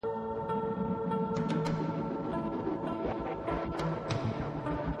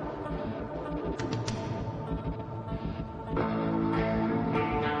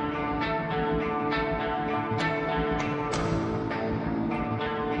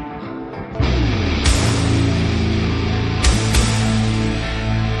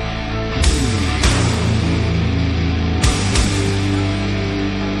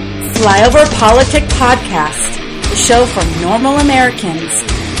Flyover Politic Podcast, the show for normal Americans.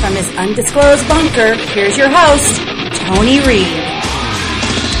 From his undisclosed bunker, here's your host, Tony Reed.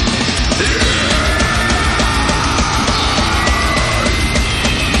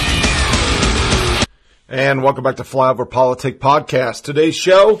 And welcome back to Flyover Politic Podcast. Today's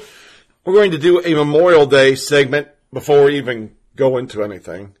show, we're going to do a Memorial Day segment before we even go into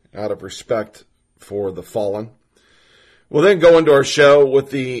anything, out of respect for the fallen. We'll then go into our show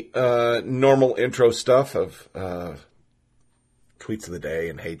with the normal intro stuff of tweets of the day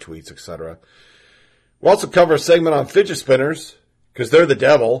and hate tweets, etc. We'll also cover a segment on fidget spinners, because they're the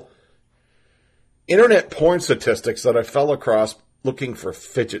devil. Internet porn statistics that I fell across looking for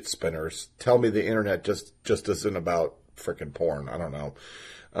fidget spinners tell me the internet just isn't about frickin' porn. I don't know.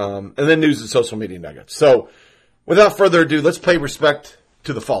 And then news and social media nuggets. So, without further ado, let's pay respect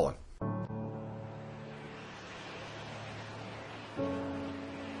to the fallen.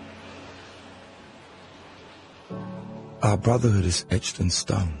 Our brotherhood is etched in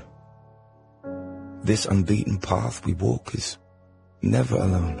stone. This unbeaten path we walk is never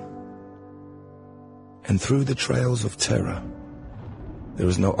alone. And through the trails of terror, there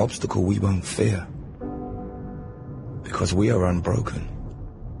is no obstacle we won't fear. Because we are unbroken.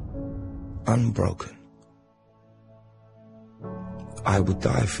 Unbroken. I would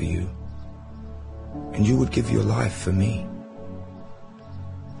die for you, and you would give your life for me.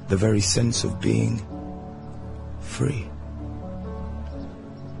 The very sense of being free.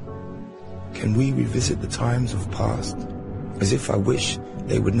 Can we revisit the times of past, as if I wish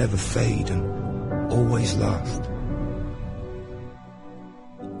they would never fade and always last?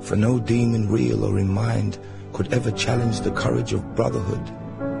 For no demon real or in mind could ever challenge the courage of brotherhood,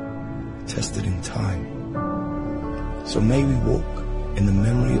 tested in time. So may we walk in the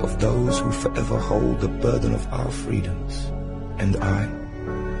memory of those who forever hold the burden of our freedoms. And I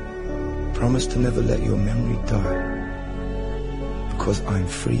promise to never let your memory die, because I'm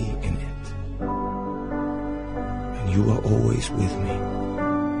free in it. And you are always with me,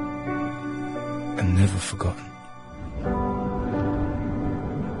 and never forgotten.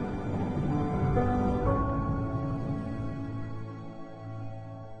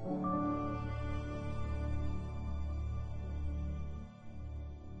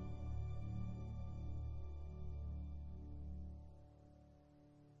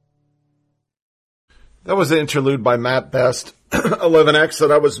 That was an interlude by Matt Best, 11X,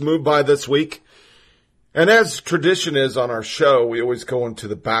 that I was moved by this week. And as tradition is on our show, we always go into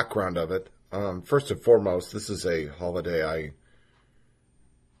the background of it. First and foremost, this is a holiday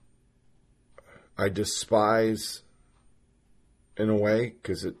I despise in a way,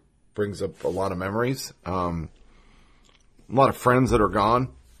 because it brings up a lot of memories. A lot of friends that are gone.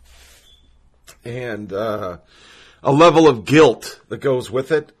 And a level of guilt that goes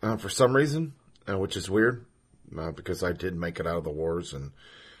with it for some reason. Which is weird, because I did make it out of the wars and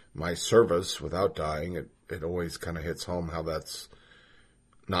my service without dying. It always kind of hits home how that's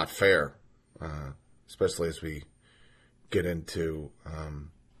not fair, especially as we get into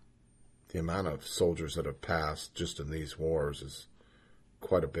the amount of soldiers that have passed just in these wars is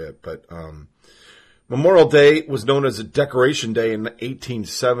quite a bit. But Memorial Day was known as a Decoration Day in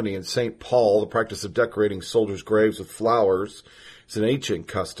 1870 in St. Paul. The practice of decorating soldiers' graves with flowers is an ancient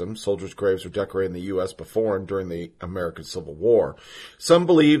custom. Soldiers' graves were decorated in the U.S. before and during the American Civil War. Some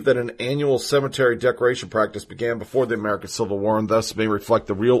believe that an annual cemetery decoration practice began before the American Civil War and thus may reflect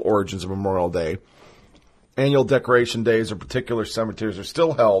the real origins of Memorial Day. Annual decoration days or particular cemeteries are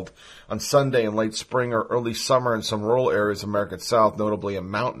still held on Sunday in late spring or early summer in some rural areas of American South, notably in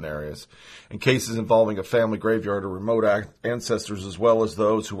mountain areas. In cases involving a family graveyard or remote ancestors, as well as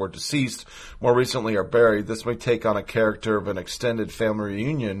those who are deceased, more recently are buried, this may take on a character of an extended family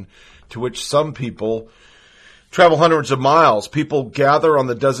reunion to which some people travel hundreds of miles. People gather on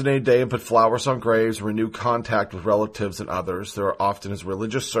the designated day and put flowers on graves and renew contact with relatives and others. There often is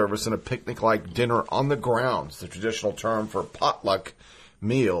religious service and a picnic-like dinner on the grounds, the traditional term for a potluck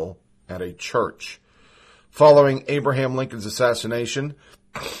meal at a church. Following Abraham Lincoln's assassination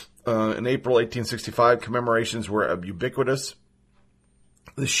in April 1865, commemorations were ubiquitous.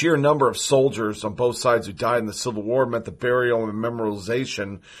 The sheer number of soldiers on both sides who died in the Civil War meant the burial and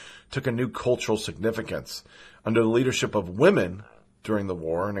memorialization took a new cultural significance. Under the leadership of women during the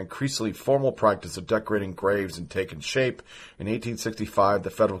war, an increasingly formal practice of decorating graves had taken shape. In 1865, the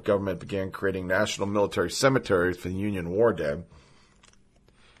federal government began creating national military cemeteries for the Union war dead.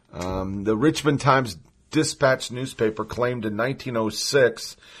 The Richmond Times-Dispatch newspaper claimed in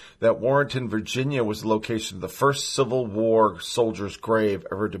 1906 that Warrenton, Virginia was the location of the first Civil War soldier's grave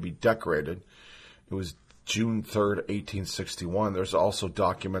ever to be decorated. It was June 3rd, 1861. There's also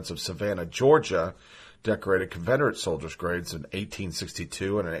documents of Savannah, Georgia, decorated Confederate soldiers' graves in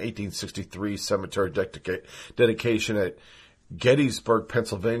 1862, and an 1863 cemetery dedication at Gettysburg,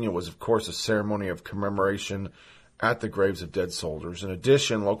 Pennsylvania was, of course, a ceremony of commemoration at the graves of dead soldiers. In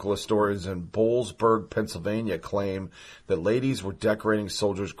addition, local historians in Boalsburg, Pennsylvania claim that ladies were decorating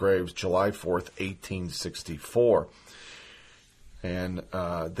soldiers' graves July 4th, 1864. And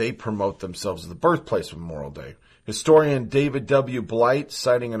they promote themselves as the birthplace of Memorial Day. Historian David W. Blight,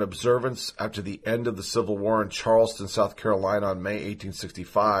 citing an observance after the end of the Civil War in Charleston, South Carolina on May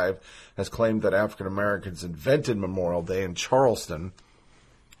 1865, has claimed that African Americans invented Memorial Day in Charleston.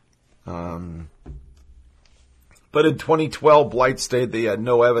 But in 2012, Blight stated they had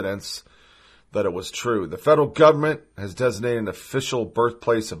no evidence that it was true. The federal government has designated an official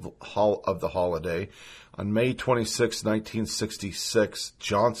birthplace of the holiday. On May 26, 1966,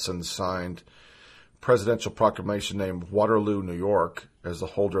 Johnson signed presidential proclamation named Waterloo, New York, as the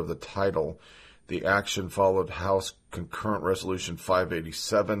holder of the title. The action followed House Concurrent Resolution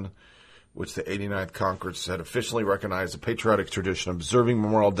 587, which the 89th Congress had officially recognized the patriotic tradition of observing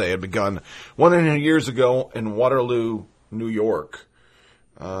Memorial Day had begun 100 years ago in Waterloo, New York.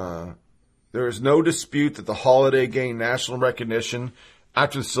 There is no dispute that the holiday gained national recognition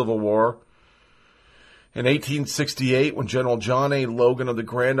after the Civil War. In 1868, when General John A. Logan of the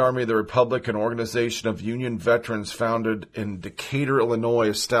Grand Army of the Republic, an organization of Union veterans founded in Decatur, Illinois,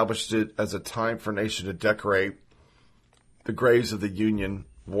 established it as a time for a nation to decorate the graves of the Union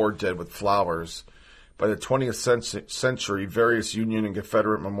war dead with flowers. By the 20th century, various Union and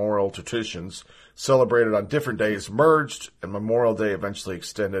Confederate memorial traditions celebrated on different days merged, and Memorial Day eventually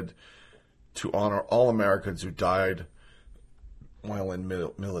extended to honor all Americans who died while in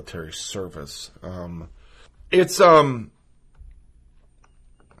military service. It's always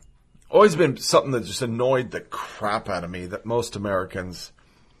been something that just annoyed the crap out of me, that most Americans,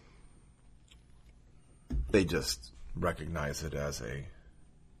 they just recognize it as a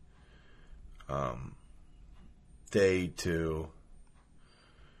day to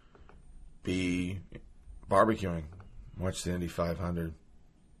be barbecuing, watch the Indy 500,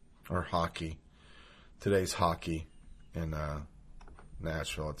 or hockey. Today's hockey in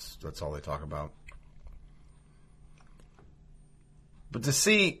Nashville. That's all they talk about. But to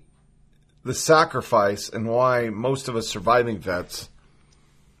see the sacrifice and why most of us surviving vets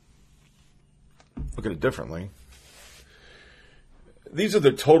look at it differently. These are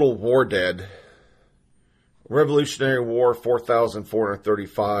the total war dead. Revolutionary War,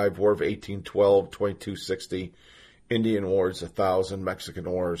 4,435. War of 1812, 2,260. Indian Wars, 1,000.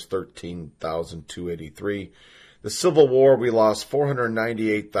 Mexican Wars, 13,283. The Civil War, we lost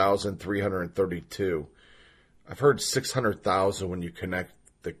 498,332. I've heard 600,000 when you connect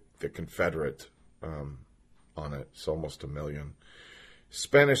the Confederate on it. It's almost 1 million.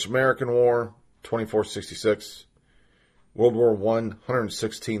 Spanish-American War, 2466. World War I,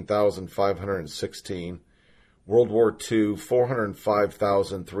 116,516. World War II,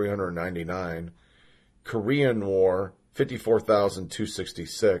 405,399. Korean War,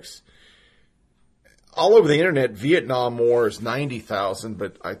 54,266. All over the internet, Vietnam War is 90,000,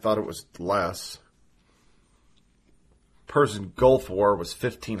 but I thought it was less. Persian Gulf War was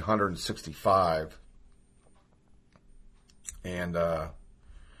 1,565. And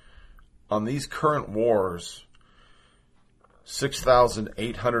on these current wars,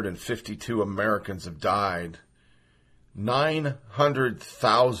 6,852 Americans have died.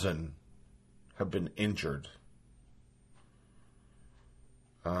 900,000 have been injured.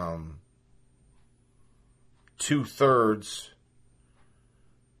 Two-thirds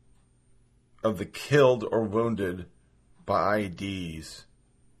of the killed or wounded by IEDs.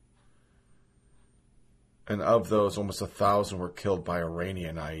 And of those, almost 1,000 were killed by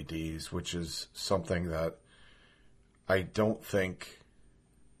Iranian IEDs, which is something that I don't think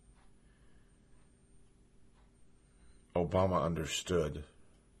Obama understood.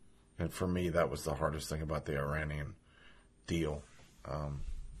 And for me, that was the hardest thing about the Iranian deal.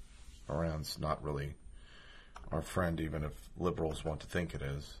 Iran's not really our friend, even if liberals want to think it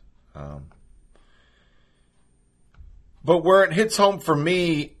is. But where it hits home for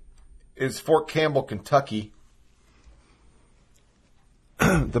me is Fort Campbell, Kentucky.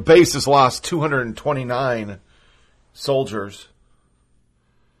 The base has lost 229 soldiers.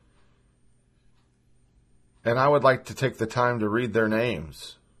 And I would like to take the time to read their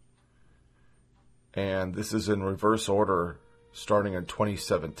names. And this is in reverse order, starting in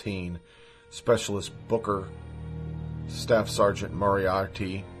 2017. Specialist Booker, Staff Sergeant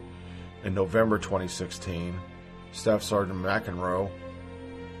Moriarty in November 2016. Staff Sergeant McEnroe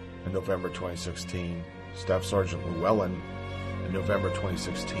in November 2016. Staff Sergeant Llewellyn in November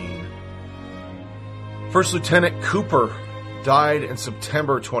 2016. First Lieutenant Cooper died in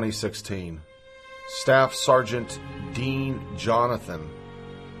September 2016. Staff Sergeant Dean Jonathan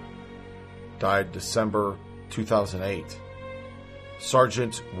died December 2008.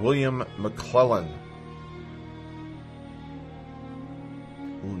 Sergeant William McClellan,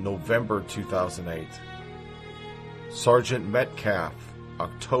 November 2008. Sergeant Metcalf,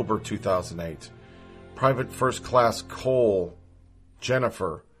 October 2008. Private First Class Cole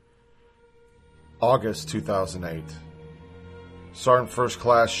Jennifer, August 2008. Sergeant First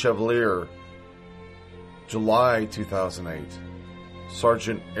Class Chevalier, July 2008.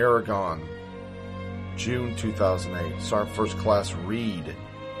 Sergeant Aragon, June 2008. Sergeant First Class Reed,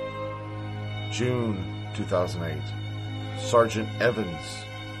 June 2008. Sergeant Evans,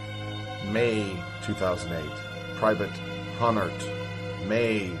 May 2008. Private Hunnert,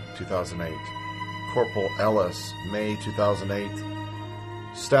 May 2008. Corporal Ellis, May 2008.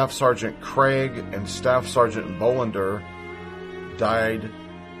 Staff Sergeant Craig and Staff Sergeant Bolander died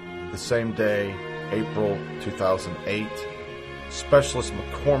the same day, April 2008. Specialist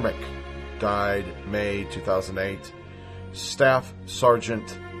McCormick died May 2008. Staff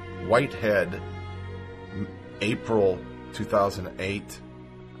Sergeant Whitehead, April 2008.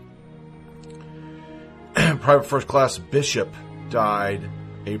 Private First Class Bishop died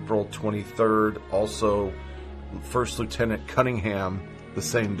April 23rd. Also, First Lieutenant Cunningham the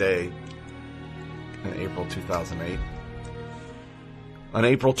same day in April 2008. On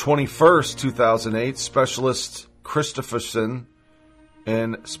April 21st, 2008, Specialist Christopherson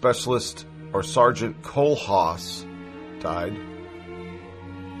and Specialist or Sergeant Kohlhaas died.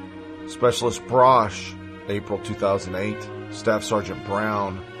 Specialist Brosh, April 2008. Staff Sergeant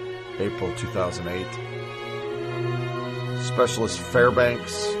Brown, April 2008. Specialist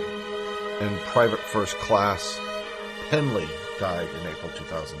Fairbanks and Private First Class Penley died in April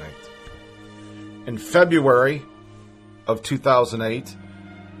 2008. In February of 2008,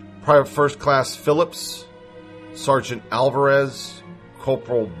 Private First Class Phillips, Sergeant Alvarez,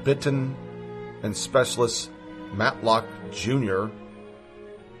 Corporal Bitton, and Specialist Matlock Jr.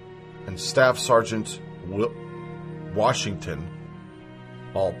 and Staff Sergeant Washington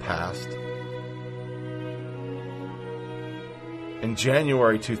all passed. In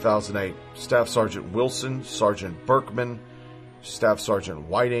January 2008, Staff Sergeant Wilson, Sergeant Berkman, Staff Sergeant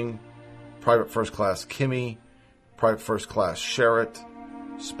Whiting, Private First Class Kimmy, Private First Class Sherritt,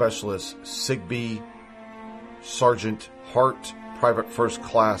 Specialist Sigby, Sergeant Hart, Private First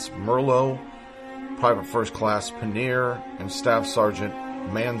Class Merlot, Private First Class Paneer, and Staff Sergeant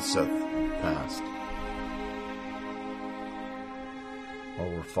Manseth passed. Or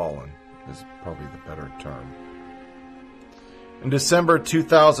were fallen is probably the better term. In December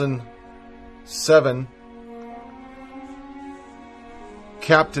 2007,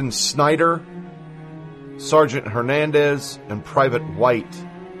 Captain Snyder, Sergeant Hernandez, and Private White.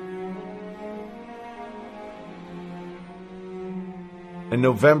 In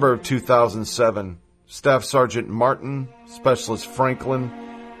November of 2007, Staff Sergeant Martin, Specialist Franklin,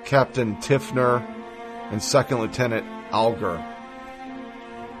 Captain Tiffner, and Second Lieutenant Alger.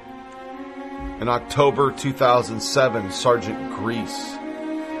 In October 2007, Sergeant Grease.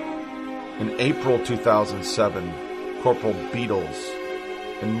 In April 2007, Corporal Beatles.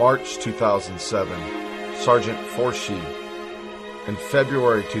 In March 2007, Sergeant Forshee. In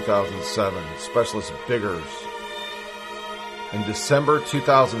February 2007, Specialist Biggers. In December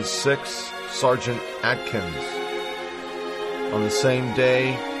 2006, Sergeant Atkins. On the same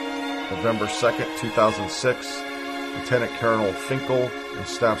day, November 2nd, 2006, Lieutenant Colonel Finkel and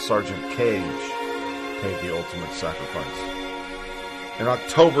Staff Sergeant Cage paid the ultimate sacrifice. In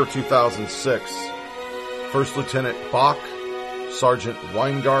October 2006, First Lieutenant Bach, Sergeant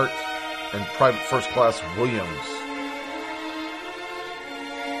Weingart, and Private First Class Williams.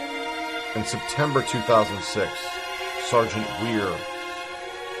 In September 2006, Sergeant Weir.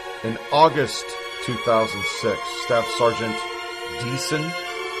 In August 2006, Staff Sergeant Deason,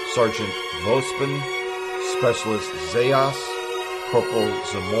 Sergeant Vospen, Specialist Zayas, Corporal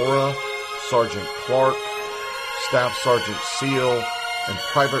Zamora, Sergeant Clark, Staff Sergeant Seal, and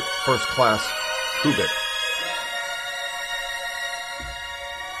Private First Class Kubik.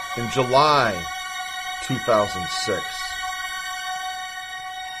 In July 2006,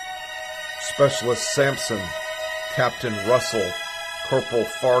 Specialist Sampson, Captain Russell, Corporal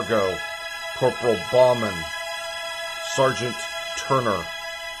Fargo, Corporal Bauman, Sergeant Turner,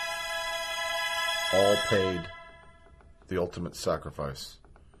 all paid the ultimate sacrifice.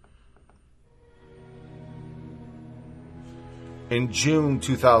 In June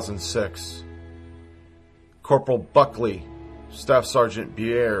 2006, Corporal Buckley, Staff Sergeant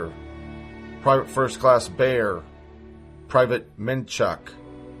Bier, Private First Class Bayer, Private Menchak,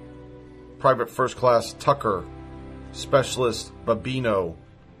 Private First Class Tucker, Specialist Babino,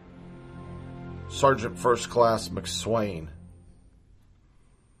 Sergeant First Class McSwain.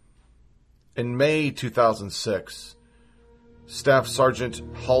 In May 2006, Staff Sergeant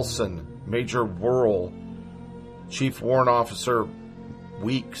Halson, Major Worrell, Chief Warrant Officer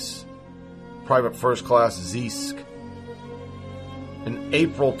Weeks, Private First Class Zeesk. In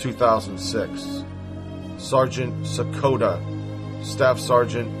April 2006, Sergeant Sakota, Staff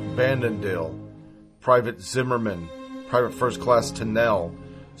Sergeant Bandendale, Private Zimmerman, Private First Class Tennell,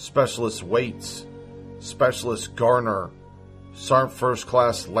 Specialist Waits, Specialist Garner, Sergeant First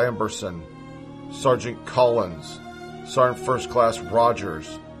Class Lamberson, Sergeant Collins, Sergeant First Class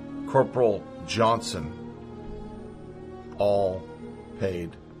Rogers, Corporal Johnson, all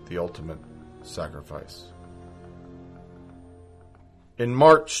paid the ultimate sacrifice. In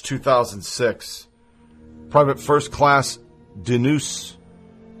March 2006, Private First Class Denus,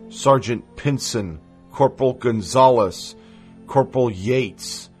 Sergeant Pinson, Corporal Gonzalez, Corporal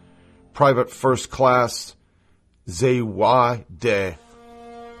Yates, Private First Class Zewade.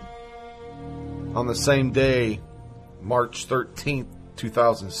 On the same day, March 13th,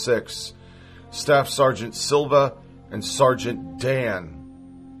 2006, Staff Sergeant Silva and Sergeant Dan.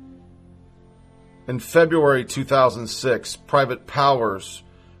 In February 2006, Private Powers,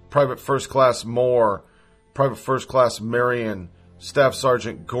 Private First Class Moore, Private First Class Marion, Staff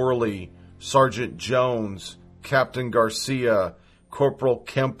Sergeant Gorley, Sergeant Jones, Captain Garcia, Corporal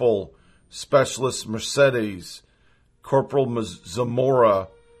Kemple, Specialist Mercedes, Corporal Zamora,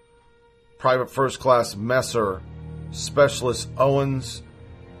 Private First Class Messer, Specialist Owens,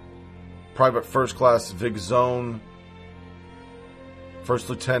 Private First Class Vigzone, First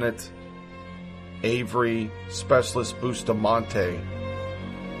Lieutenant Avery, Specialist Bustamante.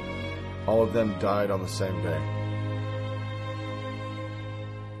 All of them died on the same day.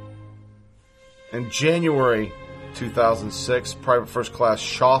 In January 2006, Private First Class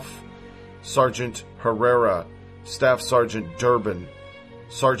Schaff, Sergeant Herrera, Staff Sergeant Durbin,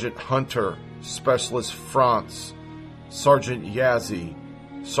 Sergeant Hunter, Specialist France, Sergeant Yazzie,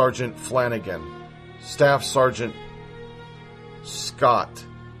 Sergeant Flanagan, Staff Sergeant Scott,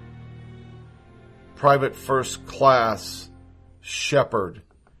 Private First Class Shepard,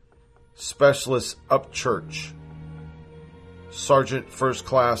 Specialist Upchurch, Sergeant First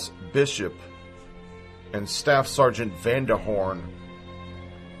Class Bishop, and Staff Sergeant Vandehorn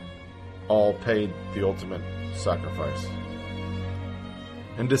all paid the ultimate sacrifice.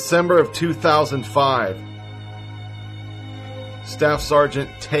 In December of 2005, Staff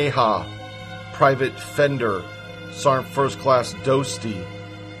Sergeant Teja, Private Fender, Sergeant First Class Dosti,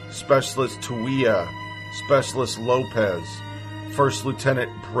 Specialist Tuia, Specialist Lopez, First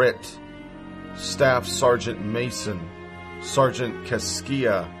Lieutenant Britt, Staff Sergeant Mason, Sergeant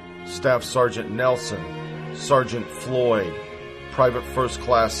Casquilla, Staff Sergeant Nelson, Sergeant Floyd, Private First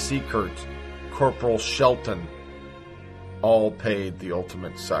Class Seekert, Corporal Shelton, all paid the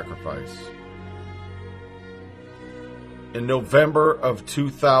ultimate sacrifice. In November of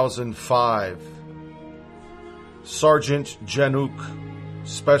 2005, Sergeant Januk,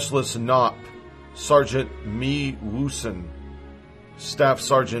 Specialist Knopp, Sergeant Mi Woosen, Staff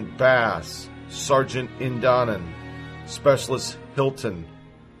Sergeant Bass, Sergeant Indanen, Specialist Hilton,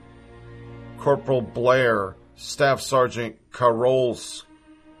 Corporal Blair, Staff Sergeant Karols,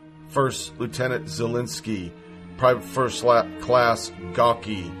 First Lieutenant Zielinski, Private First Class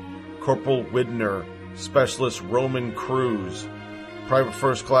Gawky, Corporal Widner, Specialist Roman Cruz, Private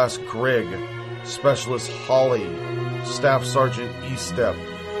First Class Grigg, Specialist Holly, Staff Sergeant Estep,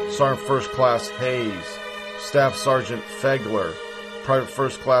 Sergeant First Class Hayes, Staff Sergeant Fegler, Private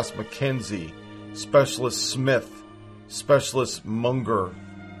First Class McKenzie, Specialist Smith, Specialist Munger,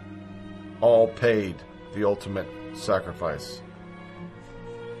 all paid the ultimate sacrifice.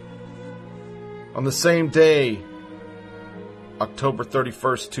 On the same day, October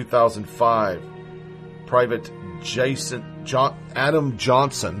 31st, 2005, Private Adam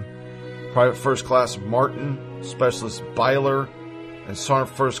Johnson, Private First Class Martin, Specialist Byler, and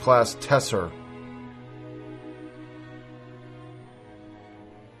Sergeant First Class Tesser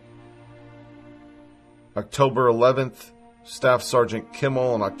October 11th, Staff Sergeant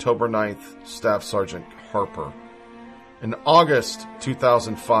Kimmel, and October 9th, Staff Sergeant Harper. In August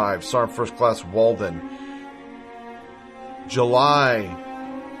 2005, Sergeant First Class Walden. July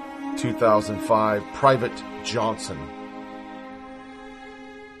 2005, Private Johnson.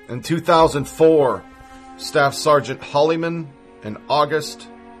 In 2004, Staff Sergeant Hollyman in August,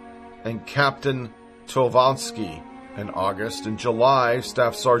 and Captain Tovansky. In August. In July,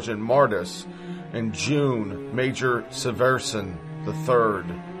 Staff Sergeant Martis. In June, Major Severson III.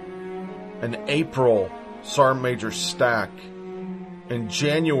 In April, Sergeant Major Stack. In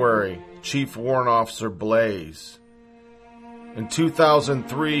January, Chief Warrant Officer Blaze. In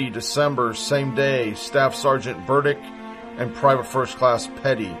 2003, December, same day, Staff Sergeant Burdick and Private First Class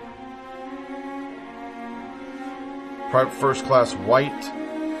Petty. Private First Class White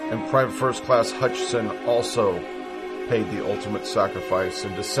and Private First Class Hutchison also paid the ultimate sacrifice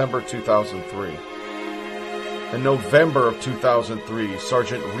in December 2003. In November of 2003,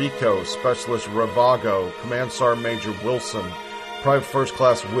 Sergeant Rico, Specialist Ravago, Command Sergeant Major Wilson, Private First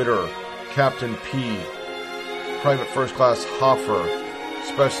Class Witter, Captain P, Private First Class Hoffer,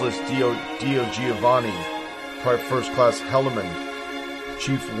 Specialist Dio Giovanni, Private First Class Helleman,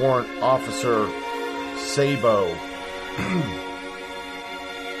 Chief Warrant Officer Sabo,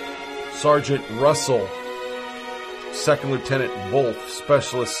 Sergeant Russell, Second Lieutenant Wolf,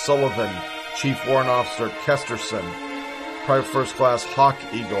 Specialist Sullivan, Chief Warrant Officer Kesterson, Private First Class Hawk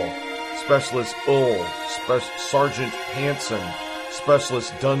Eagle, Specialist Ull, Sergeant Hanson,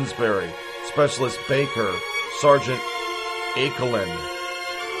 Specialist Dunsbury, Specialist Baker, Sergeant Akelin.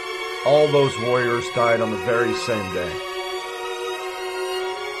 All those warriors died on the very same day.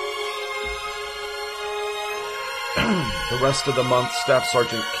 The rest of the month, Staff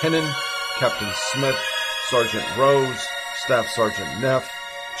Sergeant Kennan, Captain Smith, Sergeant Rose, Staff Sergeant Neff,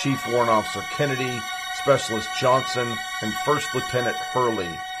 Chief Warrant Officer Kennedy, Specialist Johnson, and First Lieutenant Hurley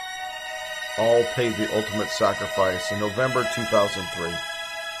all paid the ultimate sacrifice in November 2003.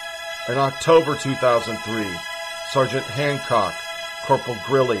 In October 2003, Sergeant Hancock, Corporal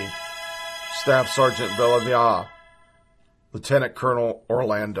Grilly, Staff Sergeant Bellavia, Lieutenant Colonel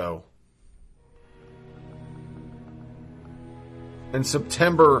Orlando. In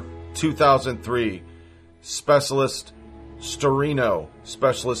September 2003, Specialist Storino,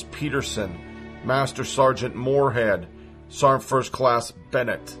 Specialist Peterson, Master Sergeant Moorhead, Sergeant First Class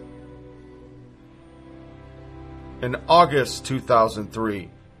Bennett. In August 2003,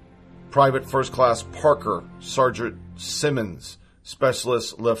 Private First Class Parker, Sergeant Simmons,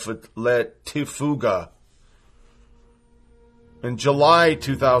 Specialist Letifuga. In July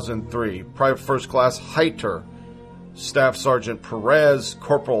 2003, Private First Class Heiter, Staff Sergeant Perez,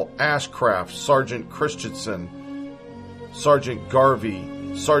 Corporal Ashcraft, Sergeant Christensen, Sergeant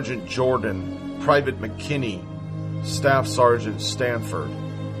Garvey, Sergeant Jordan, Private McKinney, Staff Sergeant Stanford.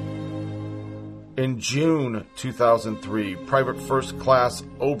 In June 2003, Private First Class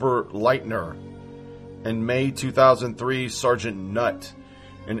Oberleitner. In May 2003, Sergeant Nutt.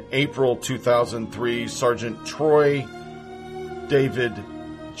 In April 2003, Sergeant Troy David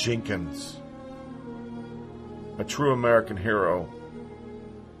Jenkins. A true American hero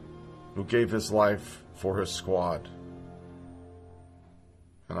who gave his life for his squad.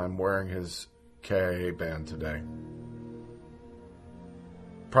 And I'm wearing his KIA band today.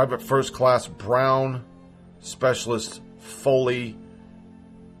 Private First Class Brown, Specialist Foley,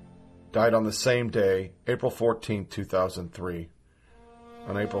 died on the same day, April 14, 2003.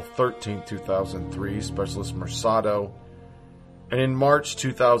 On April 13, 2003, Specialist Mersado. And in March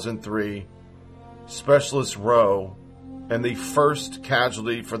 2003, Specialist Rowe, and the first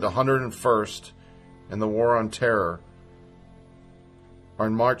casualty for the 101st in the War on Terror,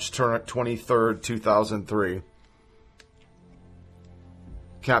 on March 23, 2003,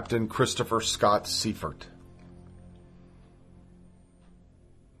 Captain Christopher Scott Seifert.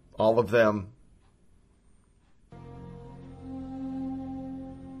 All of them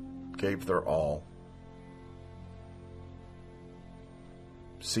gave their all.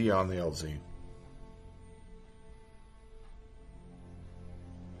 See you on the LZ.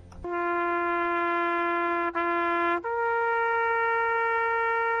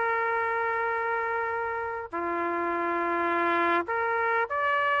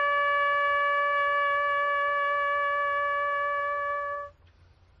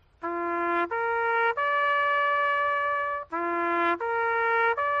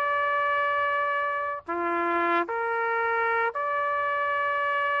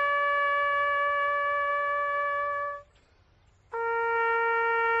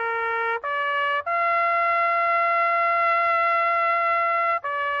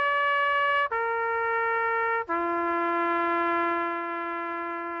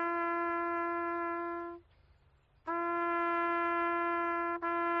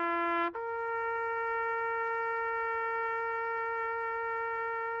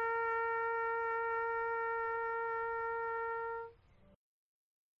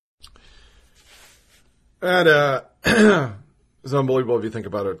 And it's unbelievable if you think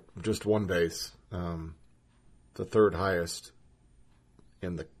about it. Just one base. the third highest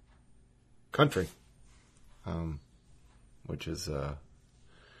in the country, which is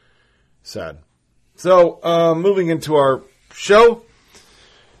sad. So, moving into our show,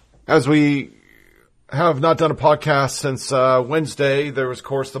 as we have not done a podcast since Wednesday, there was, of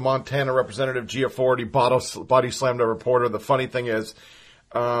course, the Montana representative, Gia Forty, body slammed a reporter. The funny thing is,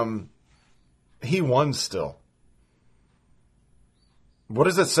 he won still. What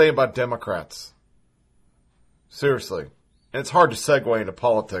does it say about Democrats? Seriously. And it's hard to segue into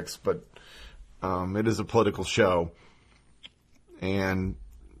politics, but it is a political show. And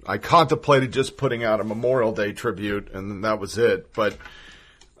I contemplated just putting out a Memorial Day tribute, and that was it. But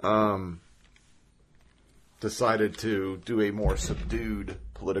decided to do a more subdued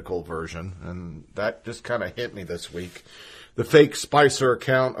political version, and that just kind of hit me this week. The fake Spicer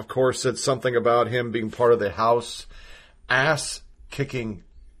account, of course, said something about him being part of the House ass-kicking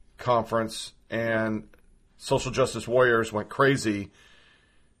conference, and social justice warriors went crazy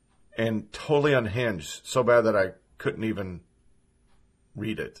and totally unhinged, so bad that I couldn't even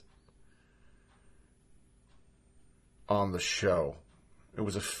read it on the show. It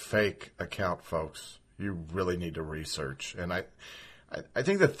was a fake account, folks. You really need to research. And I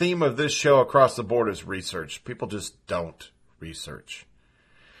think the theme of this show across the board is research. People just don't research.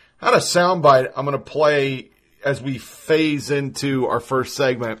 I had a soundbite I'm going to play as we phase into our first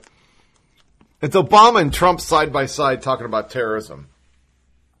segment. It's Obama and Trump side by side talking about terrorism.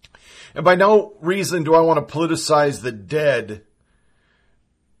 And by no reason do I want to politicize the dead,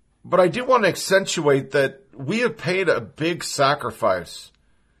 but I do want to accentuate that we have paid a big sacrifice.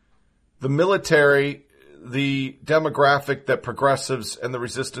 The military, the demographic that progressives and the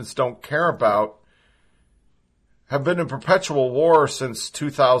resistance don't care about, have been in perpetual war since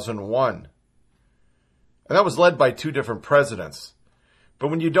 2001. And that was led by two different presidents. But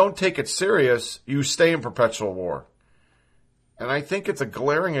when you don't take it serious, you stay in perpetual war. And I think it's a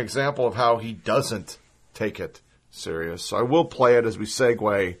glaring example of how he doesn't take it serious. So I will play it as we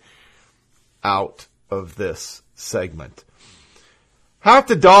segue out of this segment. Have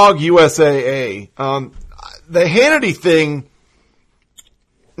to dog USAA. The Hannity thing,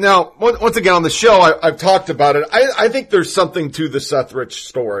 now, once again on the show, I've talked about it. I think there's something to the Seth Rich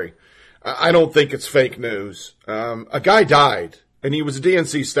story. I don't think it's fake news. A guy died, and he was a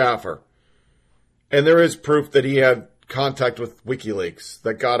DNC staffer. And there is proof that he had contact with WikiLeaks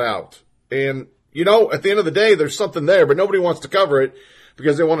that got out. And, you know, at the end of the day, there's something there, but nobody wants to cover it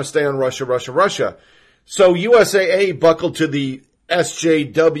because they want to stay on Russia, Russia, Russia. So USAA buckled to the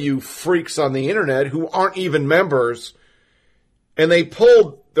SJW freaks on the internet who aren't even members, and they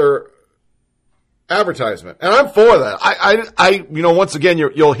pulled their advertisement. And I'm for that. I once again,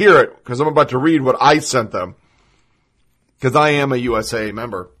 you'll hear it because I'm about to read what I sent them because I am a USAA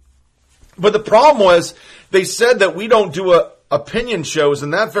member. But the problem was they said that we don't do opinion shows,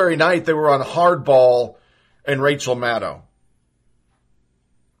 and that very night they were on Hardball and Rachel Maddow.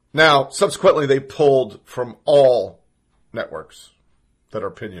 Now, subsequently, they pulled from all networks that are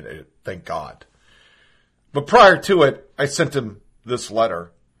opinionated, thank God. But prior to it, I sent him this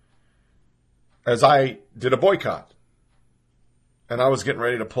letter as I did a boycott. And I was getting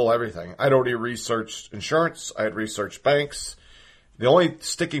ready to pull everything. I'd already researched insurance. I had researched banks. The only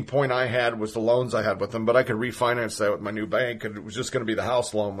sticking point I had was the loans I had with them, but I could refinance that with my new bank, and it was just going to be the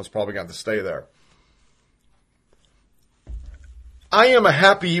house loan was probably going to stay there. I am a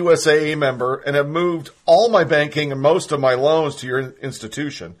happy USAA member and have moved all my banking and most of my loans to your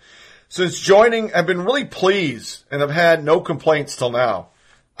institution. Since joining, I've been really pleased and have had no complaints till now.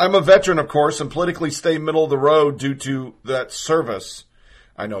 I'm a veteran, of course, and politically stay middle of the road due to that service.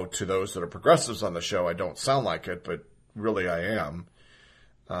 I know to those that are progressives on the show, I don't sound like it, but really I am.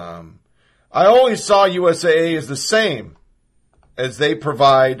 I always saw USAA as the same, as they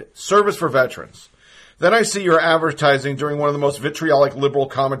provide service for veterans. Then I see your advertising during one of the most vitriolic liberal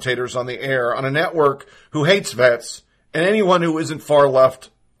commentators on the air on a network who hates vets and anyone who isn't far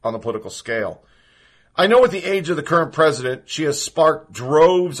left on the political scale. I know with the age of the current president, she has sparked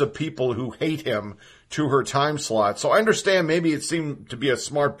droves of people who hate him to her time slot. So I understand maybe it seemed to be a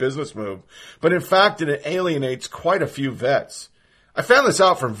smart business move, but in fact it alienates quite a few vets. I found this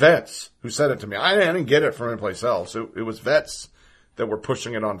out from vets who said it to me. I didn't get it from anyplace else. It was vets that were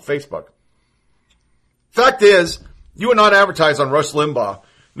pushing it on Facebook. Fact is, you would not advertise on Rush Limbaugh,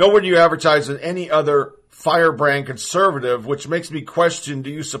 nor would you advertise on any other firebrand conservative, which makes me question, do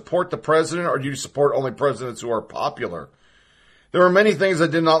you support the president or do you support only presidents who are popular? There were many things I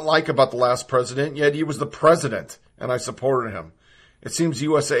did not like about the last president, yet he was the president, and I supported him. It seems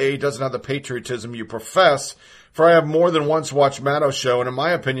USAA doesn't have the patriotism you profess, for I have more than once watched Maddow's show, and in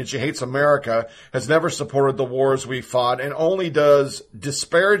my opinion, she hates America, has never supported the wars we fought, and only does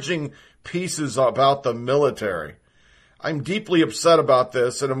disparaging pieces about the military. I'm deeply upset about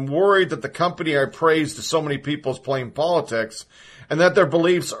this, and I'm worried that the company I praise to so many people is playing politics, and that their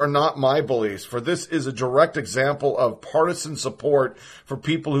beliefs are not my beliefs, for this is a direct example of partisan support for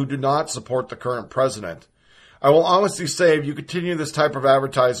people who do not support the current president. I will honestly say if you continue this type of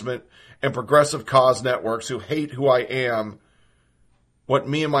advertisement and progressive cause networks who hate who I am, what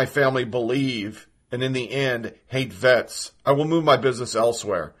me and my family believe, and in the end, hate vets, I will move my business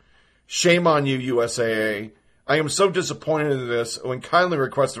elsewhere. Shame on you, USAA. I am so disappointed in this and kindly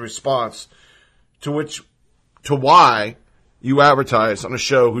request a response to why you advertise on a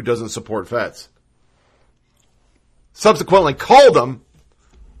show who doesn't support vets. Subsequently called them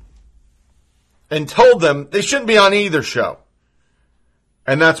and told them they shouldn't be on either show.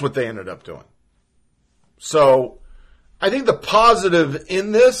 And that's what they ended up doing. So I think the positive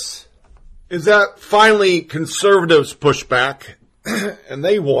in this is that finally conservatives pushed back and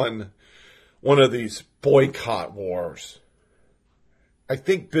they won one of these boycott wars. I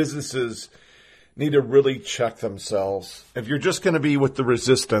think businesses need to really check themselves. If you're just going to be with the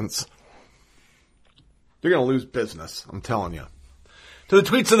resistance, you're going to lose business. I'm telling you. To the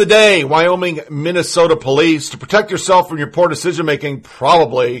tweets of the day, Wyoming, Minnesota police, to protect yourself from your poor decision making,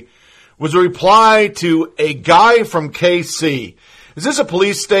 probably, was a reply to a guy from KC. Is this a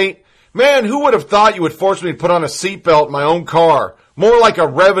police state? Man, who would have thought you would force me to put on a seatbelt in my own car? More like a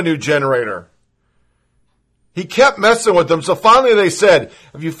revenue generator. He kept messing with them, so finally they said,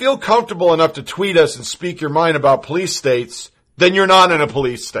 if you feel comfortable enough to tweet us and speak your mind about police states, then you're not in a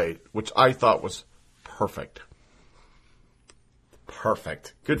police state, which I thought was perfect.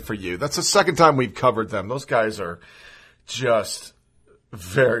 Perfect. Good for you. That's the second time we've covered them. Those guys are just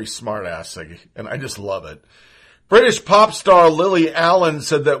very smart-assing, and I just love it. British pop star Lily Allen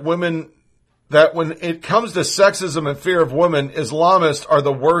said that when it comes to sexism and fear of women, Islamists are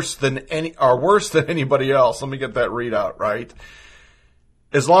worse than anybody else. Let me get that readout right.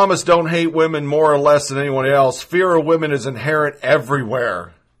 Islamists don't hate women more or less than anyone else. Fear of women is inherent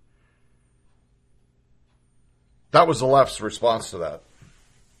everywhere. That was the left's response to that.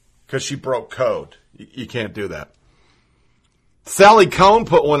 Because she broke code. You can't do that. Sally Cohn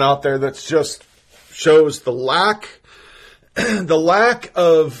put one out there that just shows the lack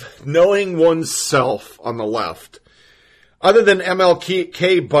of knowing oneself on the left. Other than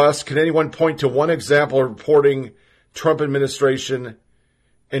MLK bust, can anyone point to one example of reporting Trump administration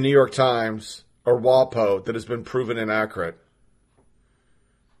in New York Times or WAPO that has been proven inaccurate?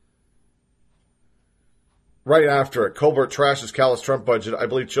 Right after it, Colbert trashes callous Trump budget. I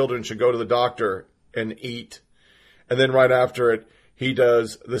believe children should go to the doctor and eat. And then right after it, he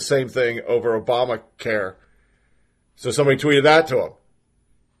does the same thing over Obamacare. So somebody tweeted that to him.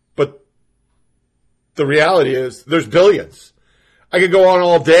 But the reality is there's billions. I could go on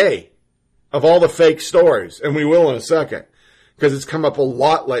all day of all the fake stories, and we will in a second, because it's come up a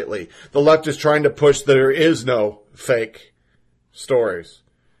lot lately. The left is trying to push that there is no fake stories.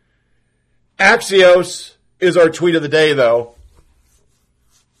 Axios is our tweet of the day, though.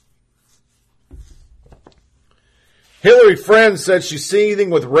 Hillary Friend said she's seething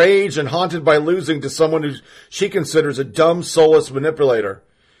with rage and haunted by losing to someone who she considers a dumb, soulless manipulator.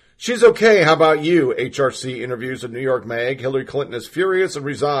 She's okay. How about you? HRC interviews in New York Mag. Hillary Clinton is furious and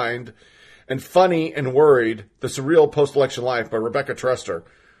resigned and funny and worried. The Surreal Post-Election Life by Rebecca Trester.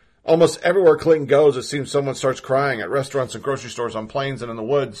 Almost everywhere Clinton goes, it seems someone starts crying. At restaurants and grocery stores, on planes and in the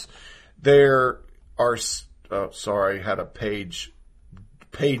woods. There are... had a page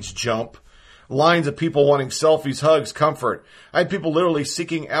jump. Lines of people wanting selfies, hugs, comfort. I had people literally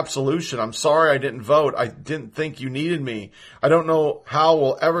seeking absolution. I'm sorry I didn't vote. I didn't think you needed me. I don't know how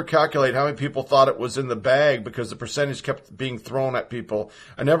we'll ever calculate how many people thought it was in the bag because the percentage kept being thrown at people.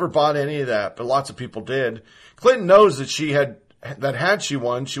 I never bought any of that, but lots of people did. Clinton knows that had she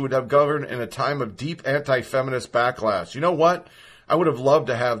won, she would have governed in a time of deep anti-feminist backlash. You know what? I would have loved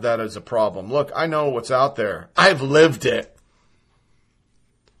to have that as a problem. Look, I know what's out there. I've lived it.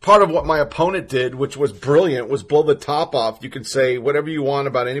 Part of what my opponent did, which was brilliant, was blow the top off. You can say whatever you want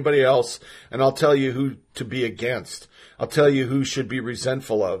about anybody else, and I'll tell you who to be against. I'll tell you who should be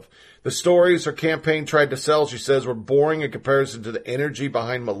resentful of. The stories her campaign tried to sell, she says, were boring in comparison to the energy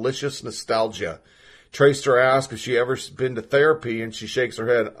behind malicious nostalgia. Traced her ask if she ever been to therapy, and she shakes her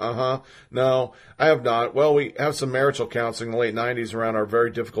head. No, I have not. Well, we have some marital counseling in the late 90s around our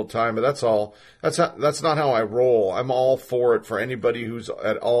very difficult time, but that's all. That's not how I roll. I'm all for it for anybody who's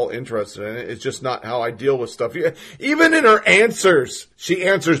at all interested in it. It's just not how I deal with stuff. Even in her answers, she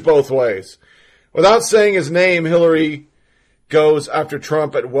answers both ways. Without saying his name, Hillary goes after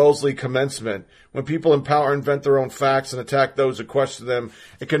Trump at Wellesley commencement. When people in power invent their own facts and attack those who question them,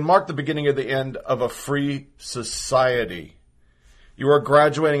 it can mark the beginning of the end of a free society. You are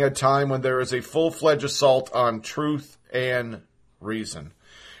graduating at a time when there is a full-fledged assault on truth and reason.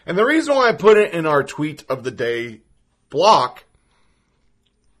 And the reason why I put it in our tweet of the day block,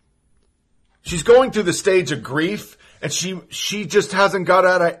 she's going through the stage of grief, and she just hasn't got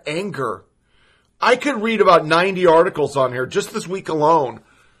out of anger. I could read about 90 articles on here just this week alone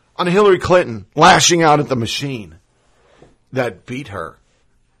on Hillary Clinton lashing out at the machine that beat her.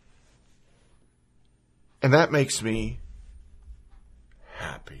 And that makes me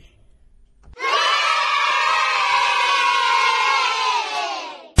happy.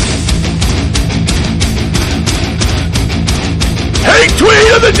 Hate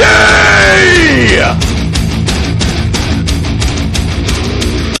tweet of the day!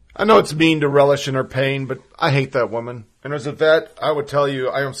 I know it's mean to relish in her pain, but I hate that woman. And as a vet, I would tell you,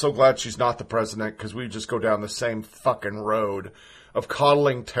 I am so glad she's not the president, because we just go down the same fucking road of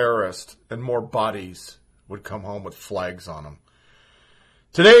coddling terrorists, and more bodies would come home with flags on them.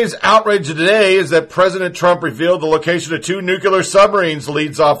 Today's outrage of the day is that President Trump revealed the location of 2 nuclear submarines,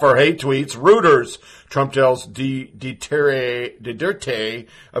 leads off our hate tweets. Reuters, Trump tells Duterte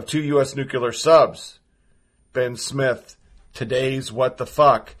of 2 U.S. nuclear subs. Ben Smith, today's what the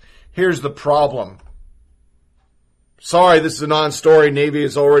fuck. Here's the problem. Sorry, this is a non-story. Navy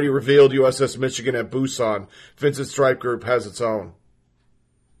has already revealed USS Michigan at Busan. Vincent Stripe Group has its own.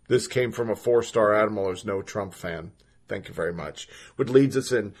 This came from a 4-star admiral who's no Trump fan. Thank you very much. Which leads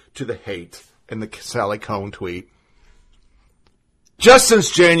us into the hate in the Sally Cohn tweet. Just since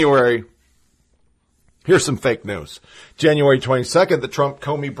January, here's some fake news. January 22nd, the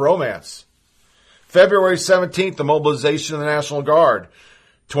Trump-Comey bromance. February 17th, the mobilization of the National Guard.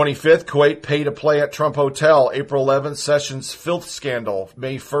 25th, Kuwait pay to play at Trump Hotel. April 11th, Sessions filth scandal.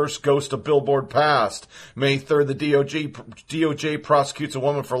 May 1st, ghost of billboard past. May 3rd, the DOJ prosecutes a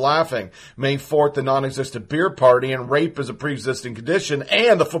woman for laughing. May 4th, the non-existent beer party, and rape is a pre-existing condition,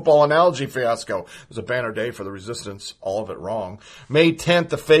 and the football analogy fiasco. It was a banner day for the resistance, all of it wrong. May 10th,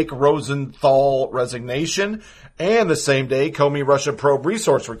 the fake Rosenthal resignation, and the same day, Comey Russia probe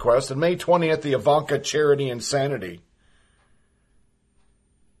resource request, and May 20th, the Ivanka charity insanity.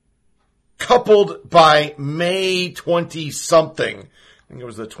 Coupled by May 20-something, I think it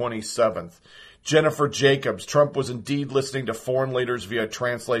was the 27th, Jennifer Jacobs, Trump was indeed listening to foreign leaders via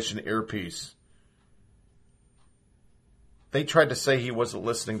translation earpiece. They tried to say he wasn't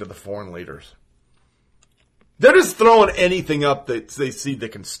listening to the foreign leaders. They're just throwing anything up that they see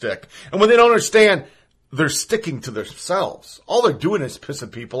that can stick. And when they don't understand, they're sticking to themselves. All they're doing is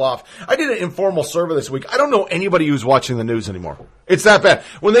pissing people off. I did an informal survey this week. I don't know anybody who's watching the news anymore. It's that bad.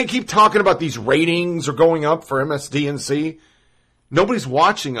 When they keep talking about these ratings are going up for MSDNC, nobody's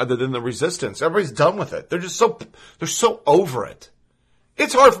watching other than the resistance. Everybody's done with it. They're so over it.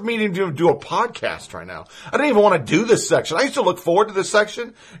 It's hard for me to even do a podcast right now. I don't even want to do this section. I used to look forward to this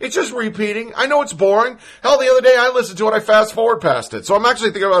section. It's just repeating. I know it's boring. Hell, the other day I listened to it. I fast forward past it. So I'm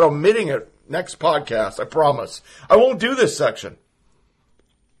actually thinking about omitting it next podcast. I promise. I won't do this section.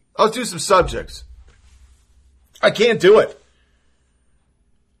 I'll do some subjects. I can't do it.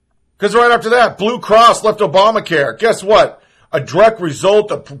 Because right after that, Blue Cross left Obamacare. Guess what? A direct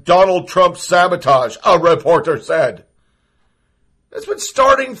result of Donald Trump's sabotage, a reporter said. It's been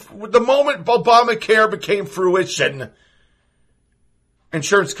starting the moment Obamacare became fruition.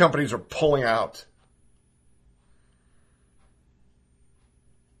 Insurance companies are pulling out.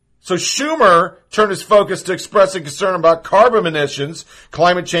 So Schumer turned his focus to expressing concern about carbon emissions.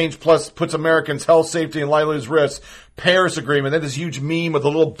 Climate change plus puts Americans' health, safety, and livelihoods at risk. Paris Agreement. That is a huge meme with a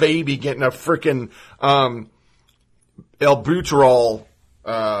little baby getting a frickin' albuterol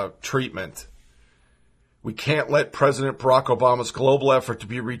treatment. We can't let President Barack Obama's global effort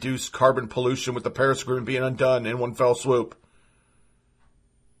to reduce carbon pollution with the Paris Agreement being undone in one fell swoop.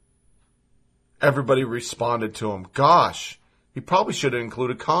 Everybody responded to him. Gosh, he probably should have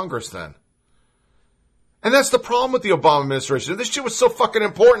included Congress then. And that's the problem with the Obama administration. This shit was so fucking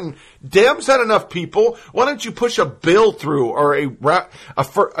important. Dems had enough people. Why don't you push a bill through or a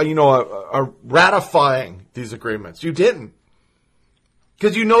ratifying these agreements? You didn't.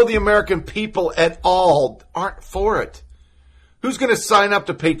 Because you know the American people at all aren't for it. Who's going to sign up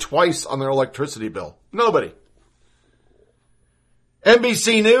to pay twice on their electricity bill? Nobody.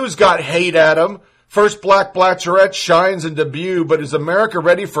 NBC News got hate at him. First black bachelorette shines in debut, but is America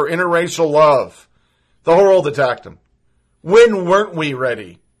ready for interracial love? The whole world attacked him. When weren't we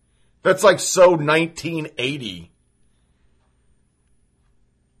ready? That's like so 1980.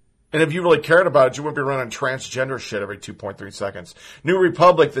 And if you really cared about it, you wouldn't be running transgender shit every 2.3 seconds. New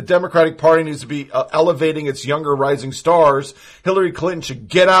Republic, the Democratic Party needs to be elevating its younger rising stars. Hillary Clinton should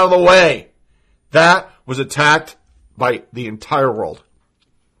get out of the way. That was attacked by the entire world.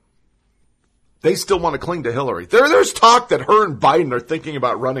 They still want to cling to Hillary. There's talk that her and Biden are thinking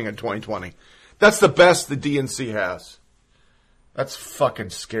about running in 2020. That's the best the DNC has. That's fucking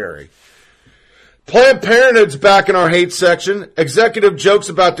scary. Planned Parenthood's back in our hate section. Executive jokes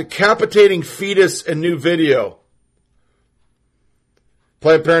about decapitating fetus in new video.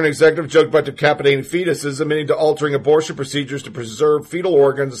 Planned Parenthood executive joked about decapitating fetuses, admitting to altering abortion procedures to preserve fetal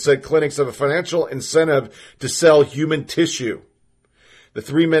organs, and said clinics have a financial incentive to sell human tissue. The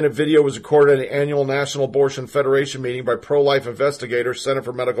 3-minute video was recorded at an annual National Abortion Federation meeting by pro-life investigators, Center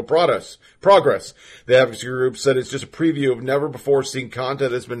for Medical Progress. The advocacy group said it's just a preview of never-before-seen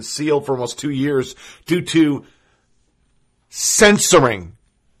content that's been sealed for almost 2 years due to censoring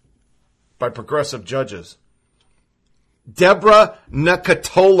by progressive judges. Deborah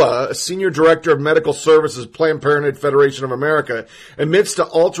Nakatola, a senior director of medical services, Planned Parenthood Federation of America, admits to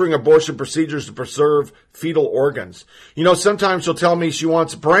altering abortion procedures to preserve fetal organs. Sometimes she'll tell me she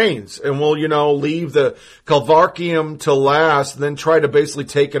wants brains, and we'll, leave the calvarchium to last, and then try to basically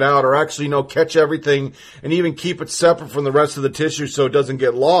take it out, or actually, catch everything and even keep it separate from the rest of the tissue so it doesn't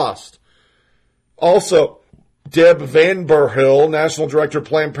get lost. Also, Deb Vanberhill, National Director of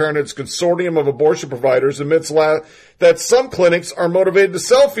Planned Parenthood's Consortium of Abortion Providers, admits that some clinics are motivated to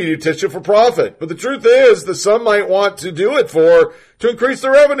sell fetal tissue for profit. But the truth is that some might want to do it to increase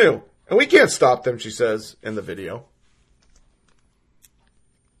their revenue. And we can't stop them, she says in the video.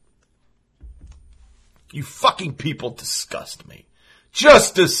 You fucking people disgust me.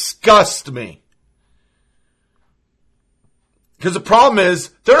 Just disgust me. Because the problem is,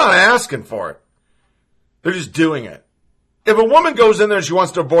 they're not asking for it. They're just doing it. If a woman goes in there and she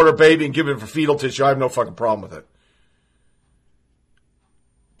wants to abort her baby and give it for fetal tissue, I have no fucking problem with it.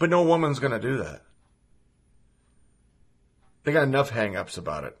 But no woman's going to do that. They got enough hang-ups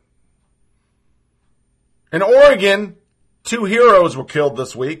about it. In Oregon, 2 heroes were killed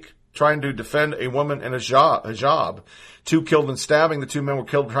this week trying to defend a woman in a job. 2 killed in stabbing. The 2 men were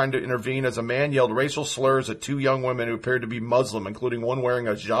killed trying to intervene as a man yelled racial slurs at 2 young women who appeared to be Muslim, including one wearing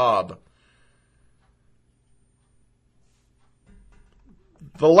a hijab.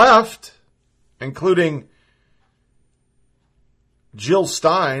 The left, including Jill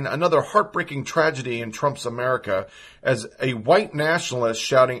Stein, another heartbreaking tragedy in Trump's America, as a white nationalist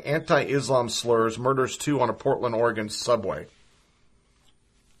shouting anti-Islam slurs murders 2 on a Portland, Oregon subway.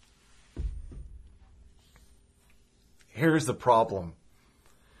 Here's the problem.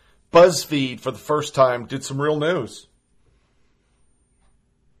 BuzzFeed, for the first time, did some real news.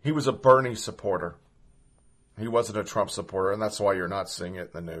 He was a Bernie supporter. He wasn't a Trump supporter, and that's why you're not seeing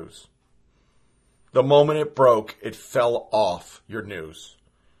it in the news. The moment it broke, it fell off your news.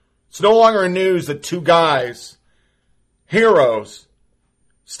 It's no longer news that 2 guys, heroes,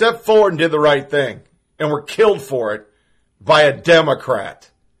 stepped forward and did the right thing and were killed for it by a Democrat.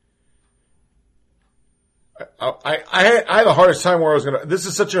 I had the hardest time where I was going to... This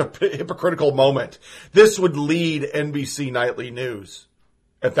is such a hypocritical moment. This would lead NBC Nightly News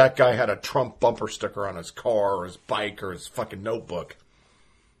if that guy had a Trump bumper sticker on his car or his bike or his fucking notebook.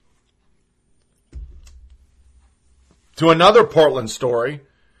 To another Portland story.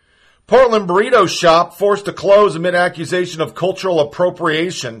 Portland burrito shop forced to close amid accusation of cultural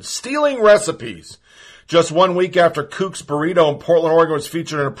appropriation, stealing recipes. Just 1 week after Kook's Burrito in Portland, Oregon was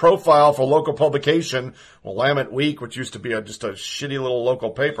featured in a profile for local publication, Willamette Week, which used to be just a shitty little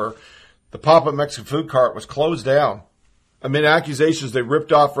local paper, the pop-up Mexican food cart was closed down. Amid accusations, they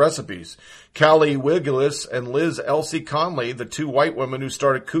ripped off recipes. Callie Wiggles and Liz Elsie Conley, the 2 white women who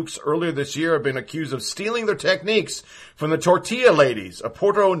started Kook's earlier this year, have been accused of stealing their techniques from the Tortilla Ladies of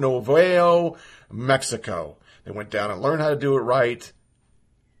Puerto Nuevo, Mexico. They went down and learned how to do it right,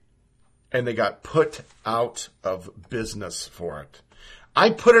 and they got put out of business for it. I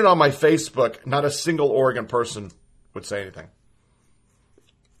put it on my Facebook. Not a single Oregon person would say anything.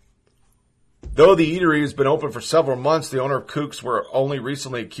 Though the eatery has been open for several months, the owner of Kooks were only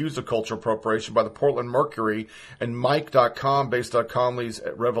recently accused of cultural appropriation by the Portland Mercury and Mike.com based on Conley's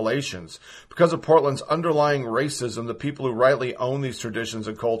revelations. Because of Portland's underlying racism, the people who rightly own these traditions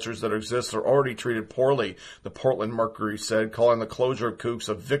and cultures that exist are already treated poorly, the Portland Mercury said, calling the closure of Kooks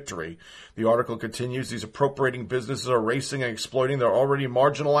a victory. The article continues, these appropriating businesses are erasing and exploiting their already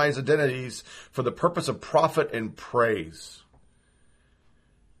marginalized identities for the purpose of profit and praise.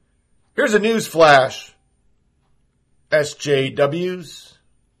 Here's a news flash. SJWs,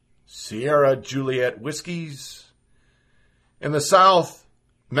 Sierra Juliet whiskeys. In the South,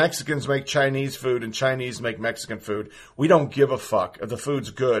 Mexicans make Chinese food and Chinese make Mexican food. We don't give a fuck. If the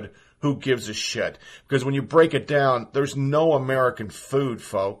food's good, who gives a shit? Because when you break it down, there's no American food,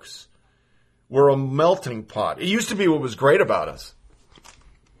 folks. We're a melting pot. It used to be what was great about us.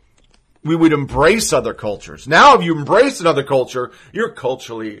 We would embrace other cultures. Now, if you embrace another culture, you're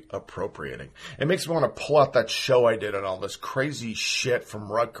culturally appropriating. It makes me want to pull out that show I did on all this crazy shit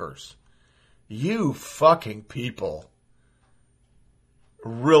from Rutgers. You fucking people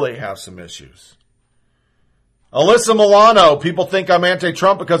really have some issues. Alyssa Milano, people think I'm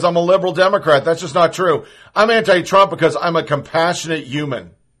anti-Trump because I'm a liberal Democrat. That's just not true. I'm anti-Trump because I'm a compassionate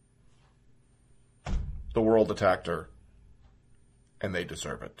human. The world attacked her, and they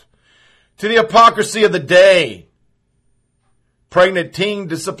deserve it. To the hypocrisy of the day. Pregnant teen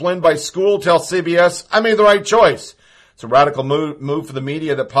disciplined by school tells CBS, I made the right choice. It's a radical move for the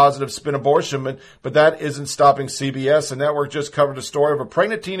media that positive spin abortion, but that isn't stopping CBS. The network just covered a story of a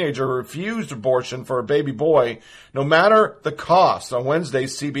pregnant teenager who refused abortion for a baby boy, no matter the cost. On Wednesday,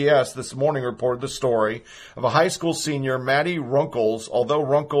 CBS this morning reported the story of a high school senior, Maddie Runkles. Although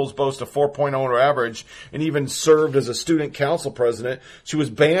Runkles boasts a 4.0 average and even served as a student council president, she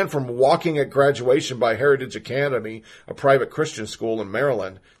was banned from walking at graduation by Heritage Academy, a private Christian school in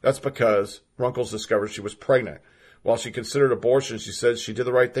Maryland. That's because Runkles discovered she was pregnant. While she considered abortion, she said she did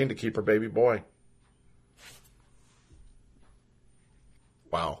the right thing to keep her baby boy.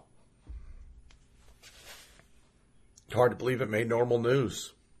 Wow. Hard to believe it made normal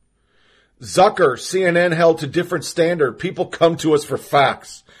news. Zucker, CNN held to different standard. People come to us for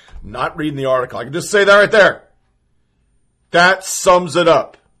facts. Not reading the article. I can just say that right there. That sums it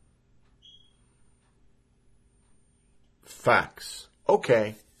up. Facts.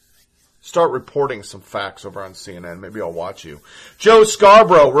 Okay. Start reporting some facts over on CNN. Maybe I'll watch you. Joe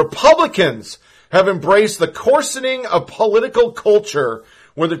Scarborough, Republicans have embraced the coarsening of political culture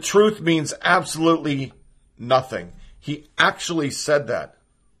where the truth means absolutely nothing. He actually said that.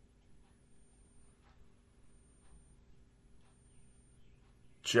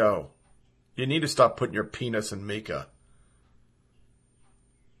 Joe, you need to stop putting your penis in Mika.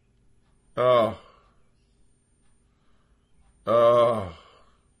 Oh.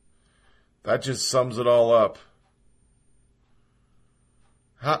 That just sums it all up.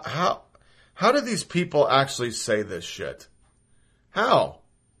 How do these people actually say this shit? How?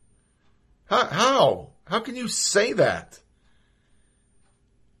 How can you say that?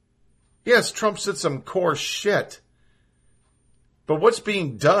 Yes, Trump said some coarse shit. But what's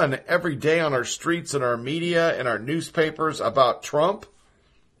being done every day on our streets and our media and our newspapers about Trump,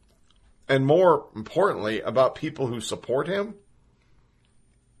 and more importantly, about people who support him?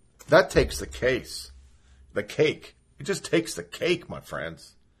 That takes the case. The cake. It just takes the cake, my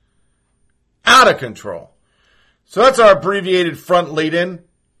friends. Out of control. So that's our abbreviated front lead-in.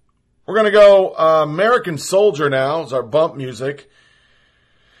 We're going to go American Soldier now as our bump music.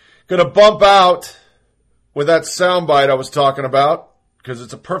 Going to bump out with that soundbite I was talking about because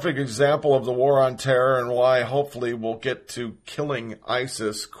it's a perfect example of the war on terror and why hopefully we'll get to killing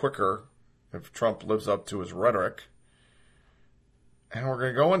ISIS quicker if Trump lives up to his rhetoric. And we're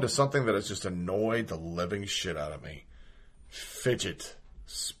going to go into something that has just annoyed the living shit out of me. Fidget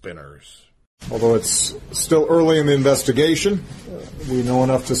spinners. Although it's still early in the investigation, we know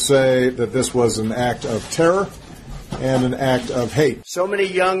enough to say that this was an act of terror and an act of hate. So many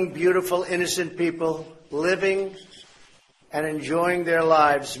young, beautiful, innocent people living and enjoying their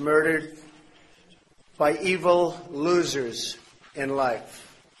lives murdered by evil losers in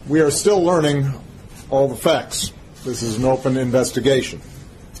life. We are still learning all the facts. This is an open investigation.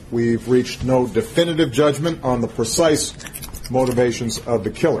 We've reached no definitive judgment on the precise motivations of the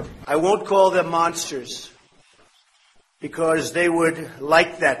killer. I won't call them monsters because they would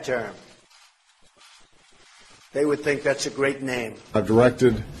like that term. They would think that's a great name. I've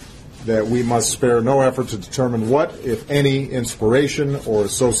directed that we must spare no effort to determine what, if any, inspiration or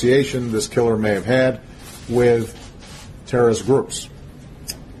association this killer may have had with terrorist groups.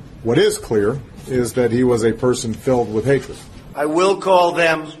 What is clear is that he was a person filled with hatred. I will call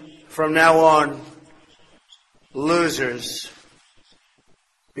them from now on, losers,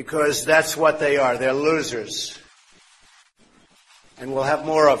 because that's what they are. They're losers. And we'll have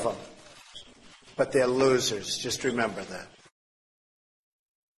more of them. But they're losers. Just remember that.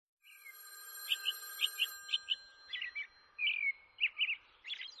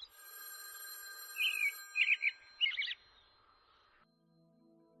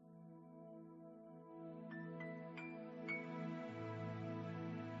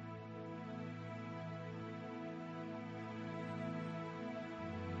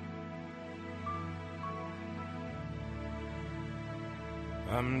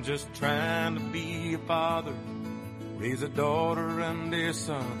 I'm just trying to be a father, raise a daughter and a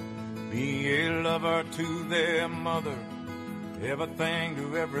son, be a lover to their mother, everything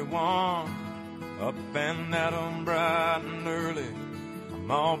to everyone, up and at 'em bright and early, I'm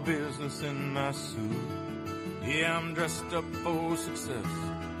all business in my suit. Yeah, I'm dressed up for success,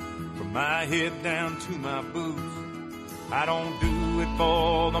 from my head down to my boots. I don't do it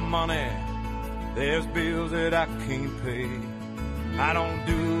for the money, there's bills that I can't pay. I don't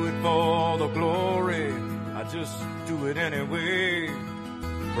do it for the glory, I just do it anyway.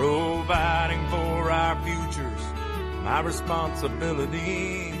 Providing for our futures, my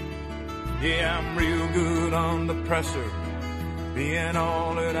responsibility. Yeah, I'm real good under pressure, being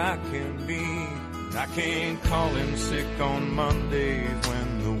all that I can be. I can't call in sick on Mondays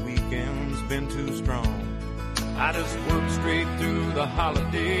when the weekend's been too strong. I just work straight through the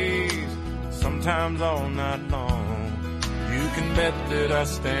holidays, sometimes all night long. You can bet that I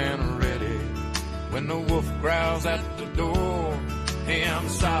stand ready when the wolf growls at the door. Hey, I'm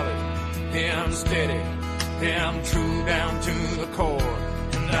solid, hey, I'm steady, hey, I'm true down to the core.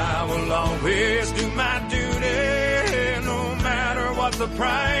 And I will always do my duty, no matter what the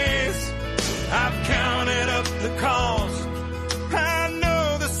price. I've counted up the cost, I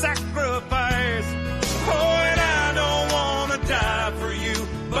know the sacrifice. Oh, and I don't want to die for you,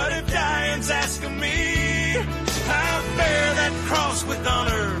 but if dying's asking me, I'll bear that cross with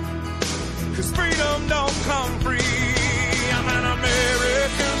honor, 'cause freedom don't come free. I'm an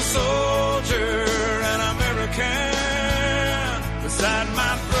American soldier, an American. Beside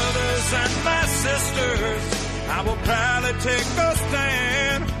my brothers and my sisters, I will proudly take a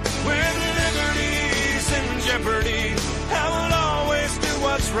stand. When liberty's in jeopardy, I will always do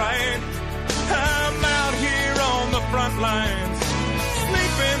what's right. I'm out here on the front lines,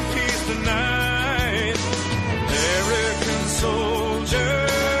 sleep in peace tonight. American soldier,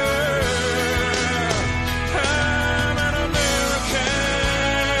 I'm an American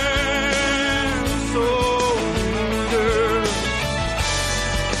soldier.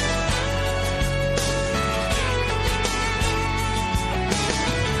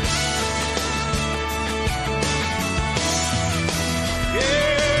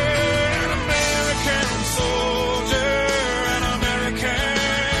 Yeah, an American soldier, an American.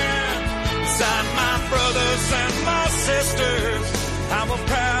 Beside my brothers and my sisters, I will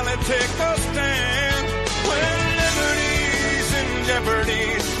proudly take a stand. When liberty's in jeopardy,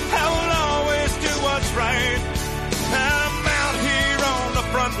 I will always do what's right. I'm out here on the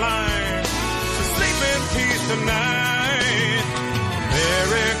front line, so sleep in peace tonight.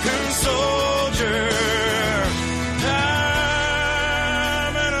 American soldier,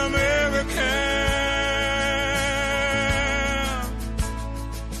 I'm an American,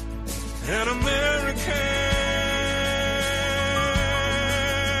 an American.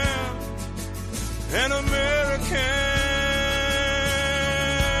 An American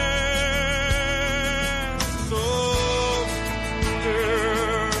soldier.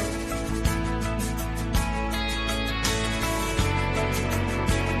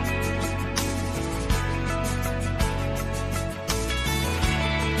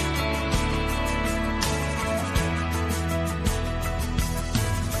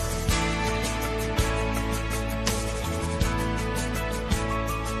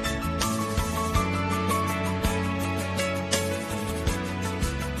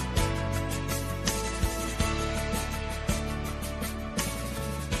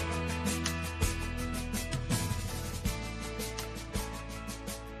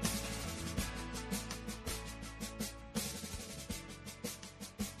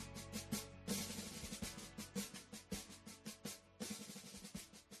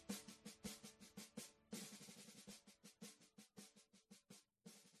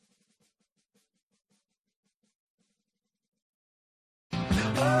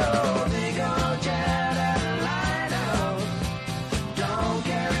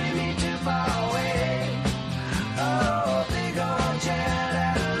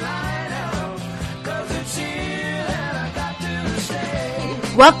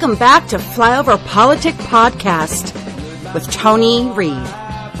 Welcome back to Flyover Politic Podcast with Tony Reed.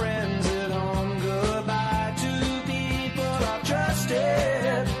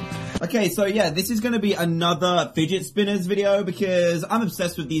 Okay, so yeah, this is going to be another fidget spinners video because I'm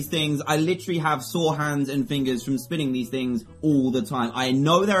obsessed with these things. I literally have sore hands and fingers from spinning these things all the time. I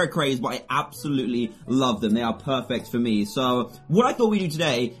know they're a craze, but I absolutely love them. They are perfect for me. So what I thought we'd do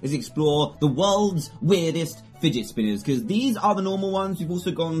today is explore the world's weirdest fidget spinners, because these are the normal ones. We've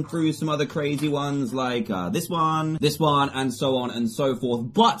also gone through some other crazy ones like this one, and so on and so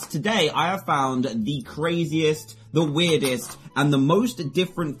forth. But today I have found the craziest, the weirdest, and the most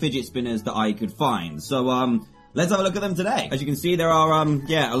different fidget spinners that I could find. So, let's have a look at them today. As you can see, there are,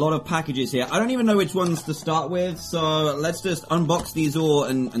 a lot of packages here. I don't even know which ones to start with, so let's just unbox these all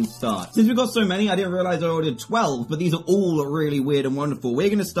and start. Since we've got so many, I didn't realize I ordered 12, but these are all really weird and wonderful. We're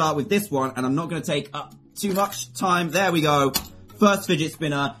gonna start with this one, and I'm not gonna take up too much time. There we go. First fidget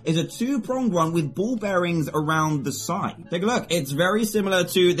spinner is a two-pronged one with ball bearings around the side. Take a look. It's very similar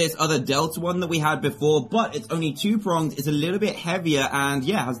to this other Delta one that we had before, but it's only two-pronged. It's a little bit heavier and,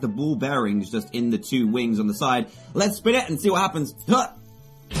 yeah, has the ball bearings just in the two wings on the side. Let's spin it and see what happens.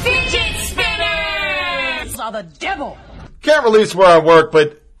 Fidget spinners are the devil. Can't release where I work,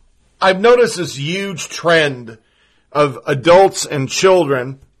 but I've noticed this huge trend of adults and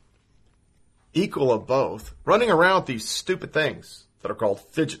children, equal of both, running around with these stupid things that are called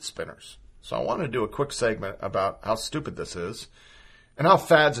fidget spinners. So I want to do a quick segment about how stupid this is and how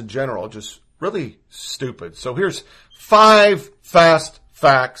fads in general are just really stupid. So here's 5 fast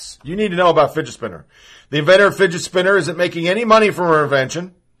facts you need to know about fidget spinner. The inventor of fidget spinner isn't making any money from her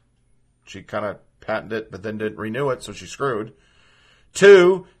invention. She kind of patented it, but then didn't renew it, so she's screwed.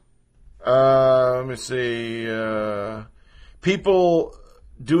 2, let me see, people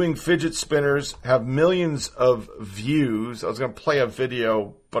doing fidget spinners have millions of views. I was going to play a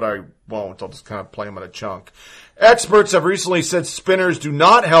video, but I won't. I'll just kind of play them in a chunk. Experts have recently said spinners do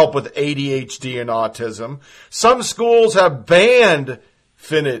not help with ADHD and autism. Some schools have banned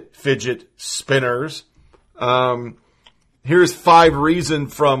fidget spinners. Here's 5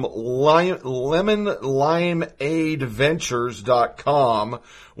 reasons from lemonlimeadeventures.com.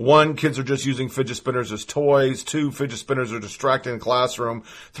 1, kids are just using fidget spinners as toys. 2, fidget spinners are distracting the classroom.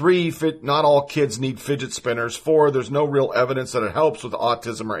 3, not all kids need fidget spinners. 4, there's no real evidence that it helps with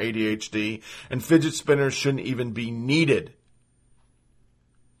autism or ADHD. And fidget spinners shouldn't even be needed.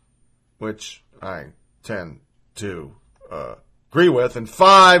 Which I tend to agree with. And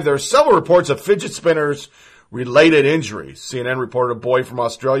 5, there are several reports of fidget spinners related injuries. CNN reported a boy from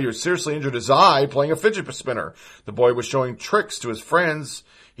Australia who seriously injured his eye playing a fidget spinner. The boy was showing tricks to his friends.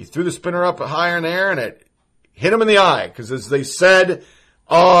 He threw the spinner up higher in the air and it hit him in the eye. Because as they said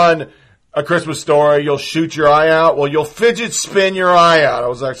on A Christmas Story, you'll shoot your eye out. Well, you'll fidget spin your eye out. I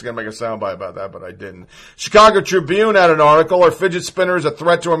was actually going to make a soundbite about that, but I didn't. Chicago Tribune had an article. Are fidget spinners a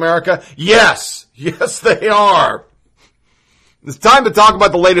threat to America? Yes. Yes, they are. It's time to talk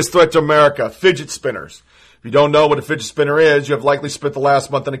about the latest threat to America, fidget spinners. If you don't know what a fidget spinner is, you have likely spent the last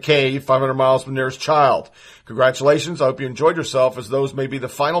month in a cave 500 miles from the nearest child. Congratulations. I hope you enjoyed yourself, as those may be the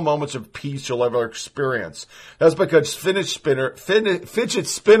final moments of peace you'll ever experience. That's because fidget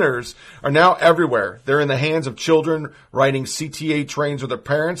spinners are now everywhere. They're in the hands of children riding CTA trains with their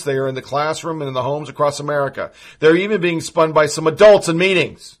parents. They are in the classroom and in the homes across America. They're even being spun by some adults in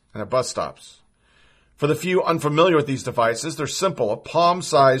meetings and at bus stops. For the few unfamiliar with these devices, they're simple, a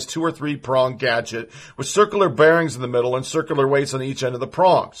palm-sized 2 or 3-prong gadget with circular bearings in the middle and circular weights on each end of the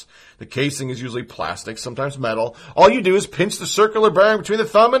prongs. The casing is usually plastic, sometimes metal. All you do is pinch the circular bearing between the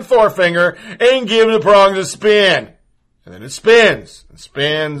thumb and forefinger and give the prongs a spin. And then it spins, and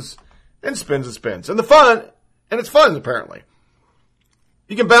spins, and spins and spins. And it's fun, apparently.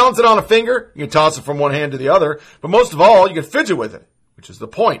 You can balance it on a finger, you can toss it from one hand to the other, but most of all, you can fidget with it. Which is the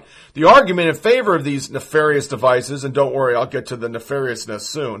point. The argument in favor of these nefarious devices, and don't worry, I'll get to the nefariousness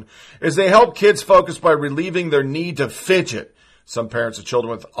soon, is they help kids focus by relieving their need to fidget. Some parents of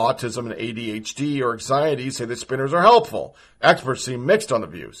children with autism and ADHD or anxiety say that spinners are helpful. Experts seem mixed on the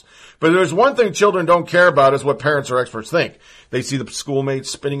views. But there's one thing children don't care about is what parents or experts think. They see the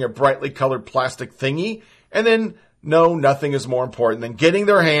schoolmates spinning a brightly colored plastic thingy, and then no, nothing is more important than getting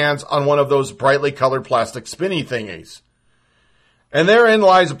their hands on one of those brightly colored plastic spinny thingies. And therein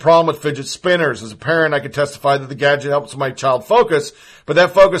lies a problem with fidget spinners. As a parent, I can testify that the gadget helps my child focus, but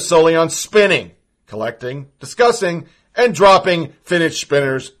that focus solely on spinning, collecting, discussing, and dropping fidget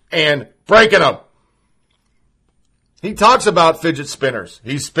spinners and breaking them. He talks about fidget spinners.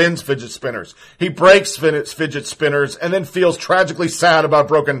 He spins fidget spinners. He breaks fidget spinners and then feels tragically sad about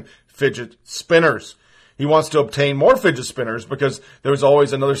broken fidget spinners. He wants to obtain more fidget spinners because there's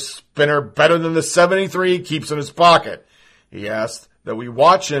always another spinner better than the 73 he keeps in his pocket. He asks that we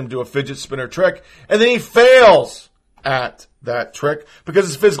watch him do a fidget spinner trick, and then he fails at that trick because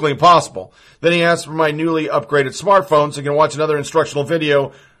it's physically impossible. Then he asks for my newly upgraded smartphone so he can watch another instructional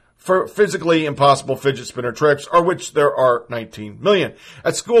video for physically impossible fidget spinner tricks, of which there are 19 million.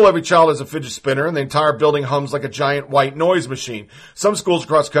 At school, every child has a fidget spinner, and the entire building hums like a giant white noise machine. Some schools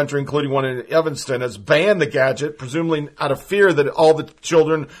across the country, including one in Evanston, has banned the gadget, presumably out of fear that all the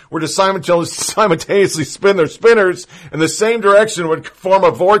children were to simultaneously spin their spinners in the same direction would form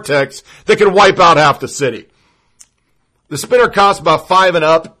a vortex that could wipe out half the city. The spinner costs about $5 and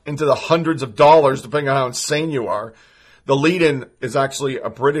up into the hundreds of dollars, depending on how insane you are. The lead-in is actually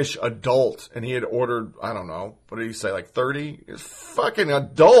a British adult, and he had ordered, I don't know, what did he say, like 30? He's fucking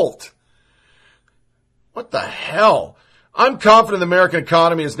adult. What the hell? I'm confident the American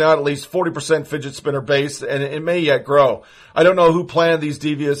economy is now at least 40% fidget spinner based, and it may yet grow. I don't know who planned these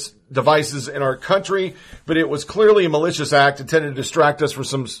devious devices in our country, but it was clearly a malicious act intended to distract us from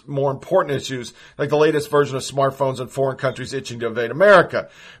some more important issues, like the latest version of smartphones in foreign countries itching to invade America.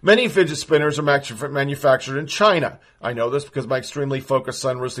 Many fidget spinners are manufactured in China. I know this because my extremely focused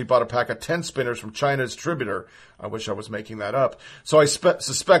son recently bought a pack of 10 spinners from China's distributor. I wish I was making that up. So I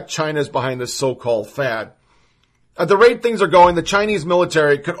suspect China is behind this so-called fad. At the rate things are going, the Chinese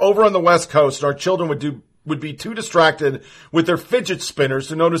military could overrun the West Coast, and our children would be too distracted with their fidget spinners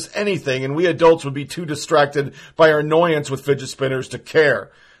to notice anything, and we adults would be too distracted by our annoyance with fidget spinners to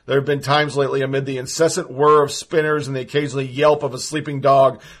care. There have been times lately amid the incessant whir of spinners and the occasional yelp of a sleeping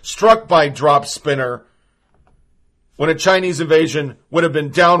dog struck by drop spinner when a Chinese invasion would have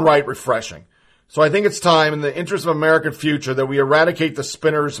been downright refreshing. So I think it's time, in the interest of American future, that we eradicate the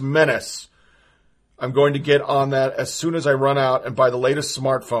spinner's menace. I'm going to get on that as soon as I run out and buy the latest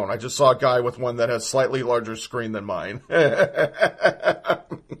smartphone. I just saw a guy with one that has slightly larger screen than mine. That's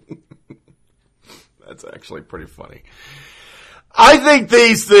actually pretty funny. I think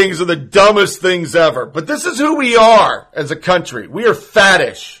these things are the dumbest things ever, but this is who we are as a country. We are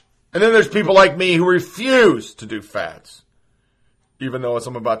faddish. And then there's people like me who refuse to do fads. Even though, as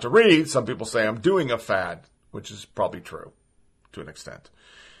I'm about to read, some people say I'm doing a fad, which is probably true to an extent.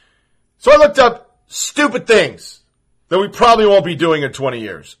 So I looked up stupid things that we probably won't be doing in 20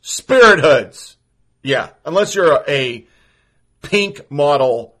 years. Spirit hoods. Yeah, unless you're a pink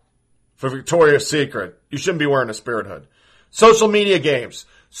model for Victoria's Secret, you shouldn't be wearing a spirit hood. Social media games.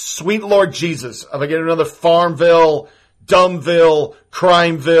 Sweet Lord Jesus, if I get another Farmville, Dumbville,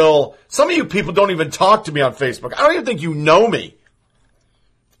 Crimeville. Some of you people don't even talk to me on Facebook. I don't even think you know me.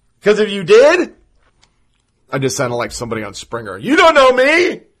 Because if you did, I just sounded like somebody on Springer. You don't know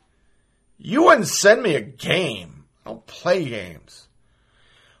me! You wouldn't send me a game. I don't play games.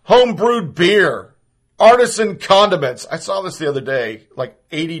 Home-brewed beer. Artisan condiments. I saw this the other day. Like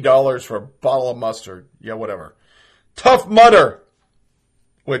 $80 for a bottle of mustard. Yeah, whatever. Tough Mudder.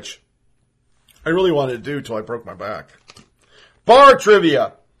 Which I really wanted to do till I broke my back. Bar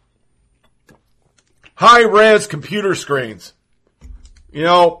trivia. High-res computer screens. You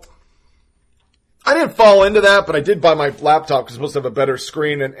know, I didn't fall into that, but I did buy my laptop because it's supposed to have a better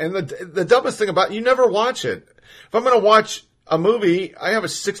screen. And the dumbest thing about it, you never watch it. If I'm going to watch a movie, I have a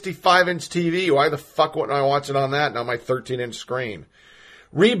 65-inch TV. Why the fuck wouldn't I watch it on that, not my 13-inch screen?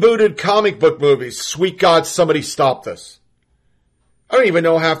 Rebooted comic book movies. Sweet God, somebody stop this. I don't even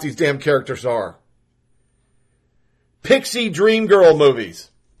know half these damn characters are. Pixie Dream Girl movies.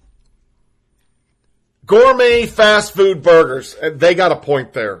 Gourmet fast food burgers. They got a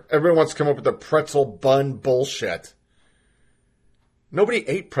point there. Everyone wants to come up with the pretzel bun bullshit. Nobody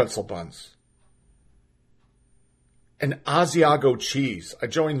ate pretzel buns. And Asiago cheese. I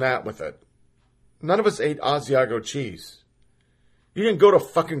joined that with it. None of us ate Asiago cheese. You didn't go to a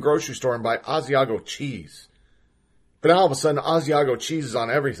fucking grocery store and buy Asiago cheese. But now all of a sudden Asiago cheese is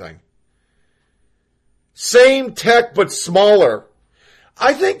on everything. Same tech but smaller.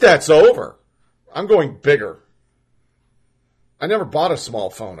 I think that's over. I'm going bigger. I never bought a small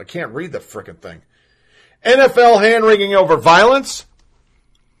phone. I can't read the frickin' thing. NFL hand-wringing over violence.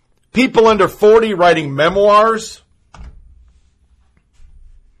 People under 40 writing memoirs.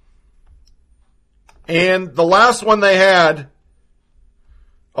 And the last one they had...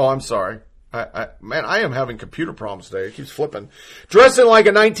 Oh, I'm sorry. Man, I am having computer problems today. It keeps flipping. Dressing like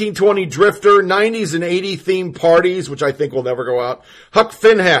a 1920 drifter, 90s and 80s themed parties, which I think will never go out. Huck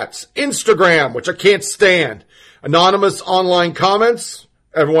Finn hats. Instagram, which I can't stand. Anonymous online comments.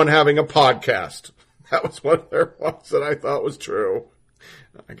 Everyone having a podcast. That was what there was that I thought was true.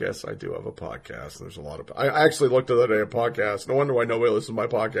 I guess I do have a podcast. There's a lot of... I actually looked the other day at podcasts. No wonder why nobody listens to my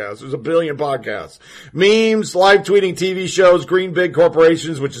podcast. There's a billion podcasts. Memes, live tweeting, TV shows, green big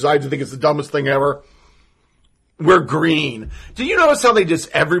corporations, which is, I think it's the dumbest thing ever. We're green. Did you notice how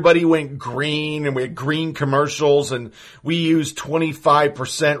everybody went green, and we had green commercials, and we used 25%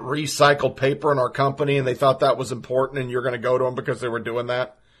 recycled paper in our company, and they thought that was important, and you're going to go to them because they were doing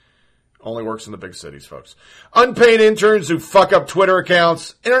that? Only works in the big cities, folks. Unpaid interns who fuck up Twitter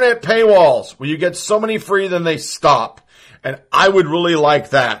accounts. Internet paywalls, where you get so many free, then they stop. And I would really like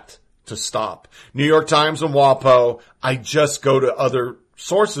that to stop. New York Times and WAPO, I just go to other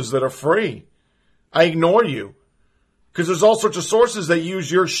sources that are free. I ignore you. Because there's all sorts of sources that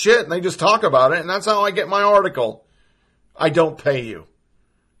use your shit and they just talk about it, and that's how I get my article. I don't pay you.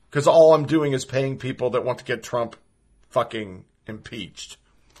 Because all I'm doing is paying people that want to get Trump fucking impeached.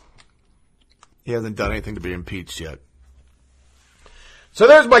 He hasn't done anything to be impeached yet. So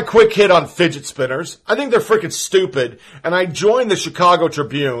there's my quick hit on fidget spinners. I think they're freaking stupid, and I joined the Chicago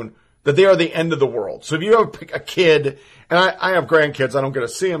Tribune that they are the end of the world. So if you have a kid, and I have grandkids, I don't get to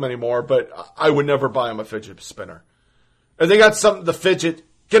see them anymore, but I would never buy them a fidget spinner. If they got something to fidget,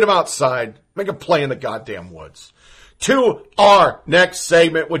 get them outside. Make them play in the goddamn woods. To our next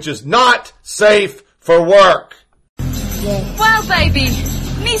segment, which is not safe for work. Well, baby,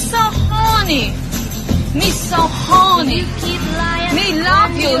 me so horny. Me so horny. Me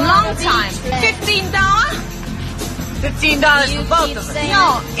love you long time. $15? $15 for both of us.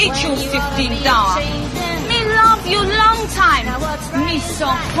 No, each you $15. Me love you long time. Me so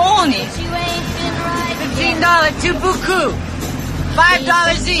horny. $15 to buku.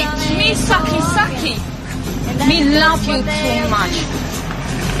 $5 each. Me sucky. Me love you too much.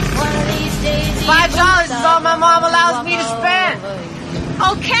 $5 is all my mom allows me to spend.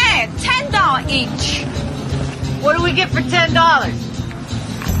 Okay, $10 each. What do we get for $10?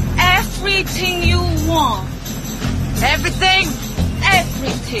 Everything you want. Everything?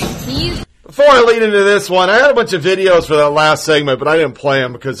 Everything. Before I lead into this one, I had a bunch of videos for that last segment, but I didn't play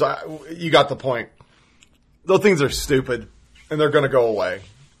them because you got the point. Those things are stupid, and they're going to go away.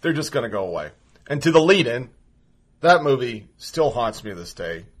 They're just going to go away. And to the lead-in, that movie still haunts me this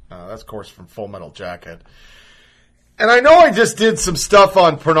day. That's, of course, from Full Metal Jacket. And I know I just did some stuff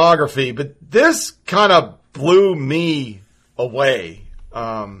on pornography, but this kind of blew me away.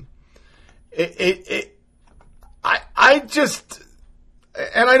 I just,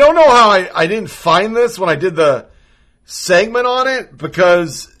 and I don't know how I didn't find this when I did the segment on it,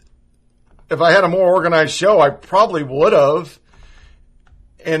 because if I had a more organized show, I probably would have,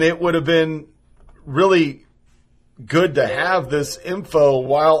 and it would have been really good to have this info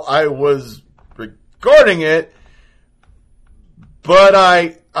while I was recording it, but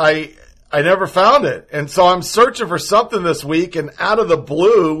I never found it. And so I'm searching for something this week, and out of the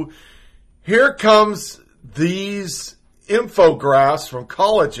blue, here comes these infographs from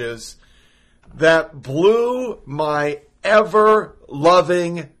colleges that blew my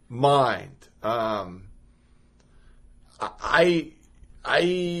ever-loving mind. I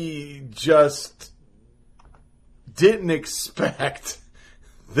just didn't expect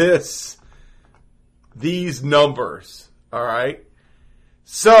these numbers. All right.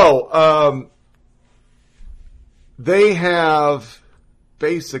 So, they have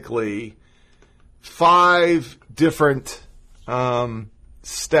basically 5 different,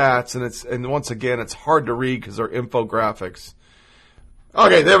 stats, and once again, it's hard to read because they're infographics.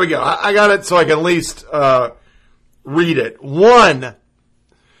 Okay, there we go. I got it so I can at least, read it. 1,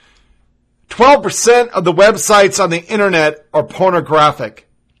 12% of the websites on the internet are pornographic.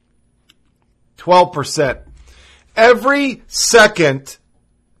 12%. Every second,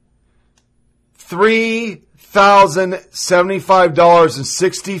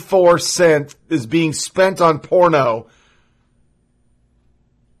 $3,075.64 is being spent on porno,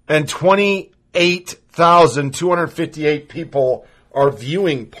 and 28,258 people are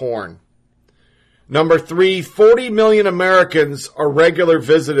viewing porn. Number 3, 40 million Americans are regular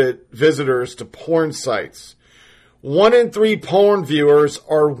visitors to porn sites. 1 in 3 porn viewers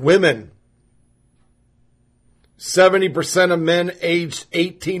are women. 70% of men aged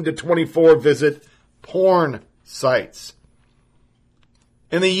 18 to 24 visit porn sites.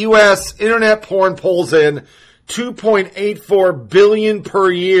 In the U.S., internet porn pulls in $2.84 billion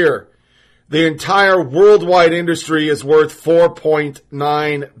per year. The entire worldwide industry is worth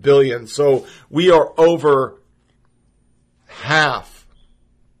 $4.9 billion. So we are over half,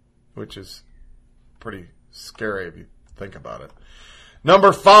 which is pretty scary if you think about it.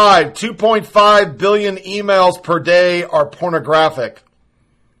 Number 5, 2.5 billion emails per day are pornographic.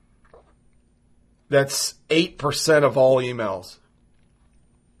 That's 8% of all emails.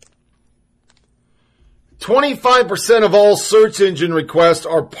 25% of all search engine requests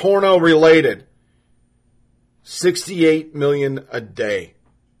are porno related. 68 million a day.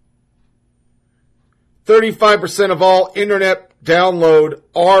 35% of all internet download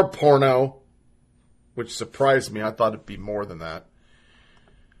are porno, which surprised me. I thought it'd be more than that.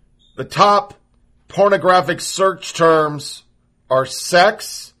 The top pornographic search terms are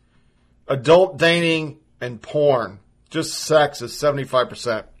sex, adult dating, and porn. Just sex is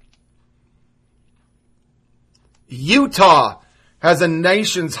 75%. Utah has the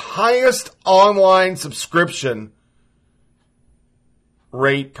nation's highest online subscription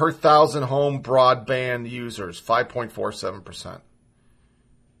rate per 1,000 home broadband users, 5.47%.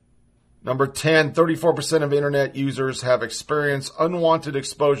 Number 10, 34% of internet users have experienced unwanted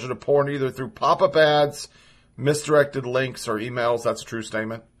exposure to porn either through pop-up ads, misdirected links, or emails. That's a true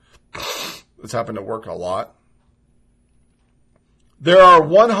statement. It's happened to work a lot. There are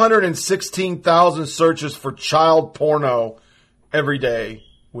 116,000 searches for child porno every day,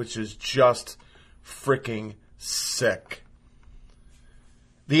 which is just freaking sick.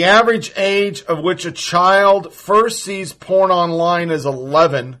 The average age of which a child first sees porn online is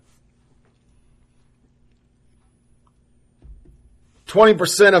 11.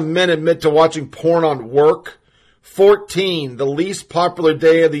 20% of men admit to watching porn on work. 14, the least popular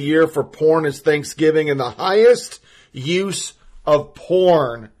day of the year for porn is Thanksgiving, and the highest use of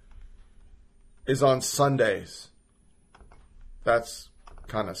porn is on Sundays. That's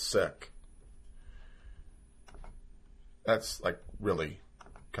kind of sick. That's like really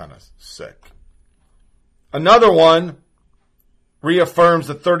kind of sick. Another one reaffirms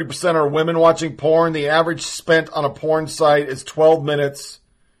that 30% are women watching porn. The average spent on a porn site is 12 minutes.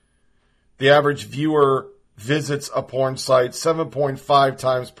 The average viewer visits a porn site 7.5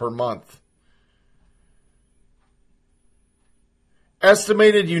 times per month.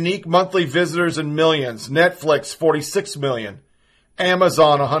 Estimated unique monthly visitors in millions. Netflix, 46 million.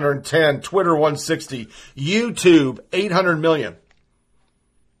 Amazon, 110. Twitter, 160. YouTube, 800 million.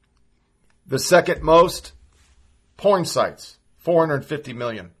 The second most, porn sites, 450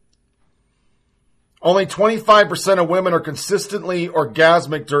 million. Only 25% of women are consistently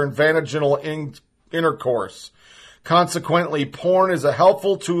orgasmic during vaginal intercourse. Consequently, porn is a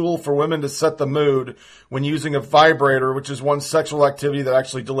helpful tool for women to set the mood when using a vibrator, which is one sexual activity that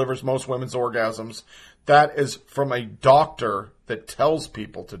actually delivers most women's orgasms. That is from a doctor that tells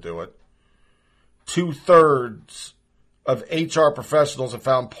people to do it. 2/3 of HR professionals have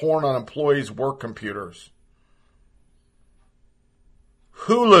found porn on employees' work computers.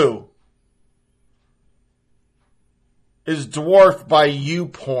 Hulu is dwarfed by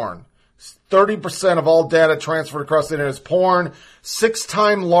YouPorn. 30% of all data transferred across the internet is porn. 6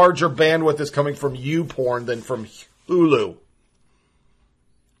 times larger bandwidth is coming from YouPorn than from Hulu.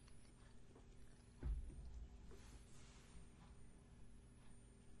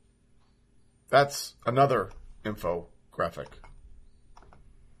 That's another infographic.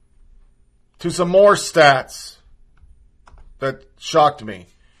 To some more stats that shocked me.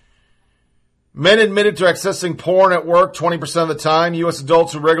 Men admitted to accessing porn at work 20% of the time. U.S.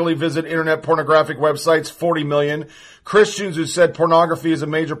 adults who regularly visit internet pornographic websites, 40 million. Christians who said pornography is a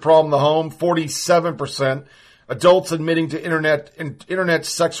major problem in the home, 47%. Adults admitting to internet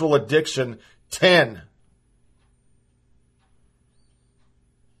sexual addiction, 10.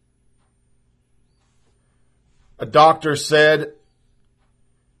 A doctor said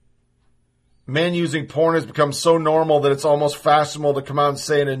men using porn has become so normal that it's almost fashionable to come out and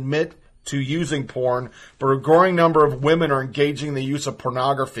say and admit to using porn, but a growing number of women are engaging in the use of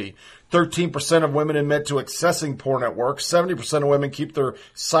pornography. 13% of women admit to accessing porn at work. 70% of women keep their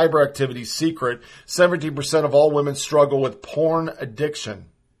cyber activities secret. 17% of all women struggle with porn addiction.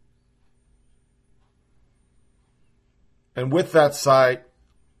 And with that site,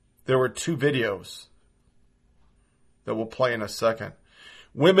 there were 2 videos that we'll play in a second.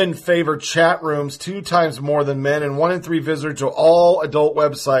 Women favor chat rooms 2 times more than men, and 1 in 3 visitors to all adult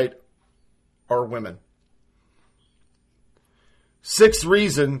website are women. 6th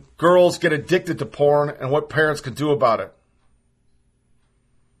reason girls get addicted to porn and what parents can do about it.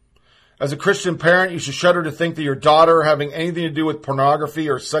 As a Christian parent, you should shudder to think that your daughter having anything to do with pornography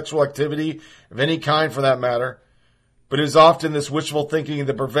or sexual activity of any kind for that matter. But it is often this wishful thinking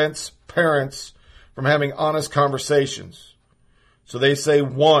that prevents parents from having honest conversations. So they say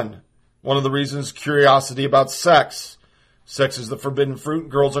one of the reasons, curiosity about sex. Sex is the forbidden fruit,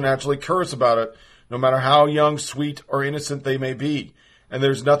 and girls are naturally curious about it, no matter how young, sweet, or innocent they may be. And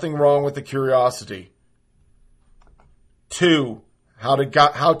there's nothing wrong with the curiosity. 2,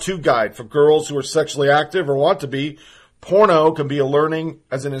 how-to guide for girls who are sexually active or want to be. Porno can be a learning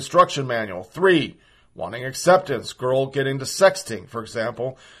as an instruction manual. 3, Wanting acceptance, girl get into sexting, for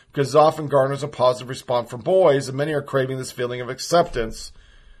example, because it often garners a positive response from boys, and many are craving this feeling of acceptance,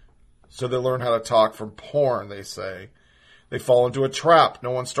 so they learn how to talk from porn, they say. They fall into a trap.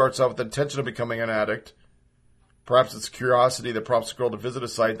 No one starts out with the intention of becoming an addict. Perhaps it's curiosity that prompts a girl to visit a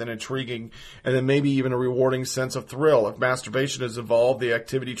site, then intriguing, and then maybe even a rewarding sense of thrill. If masturbation is involved, the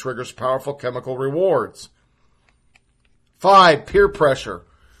activity triggers powerful chemical rewards. 5, peer pressure.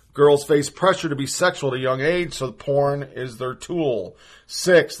 Girls face pressure to be sexual at a young age, so porn is their tool.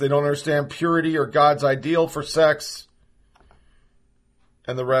 6, they don't understand purity or God's ideal for sex.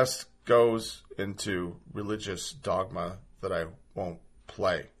 And the rest goes into religious dogma that I won't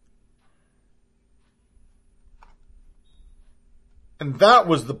play. And that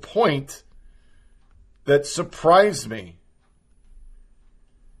was the point that surprised me.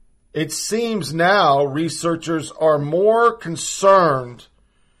 It seems now researchers are more concerned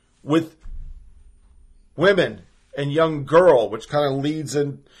with women and young girl, which kind of leads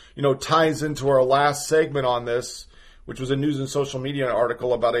in, ties into our last segment on this, which was a News and Social Media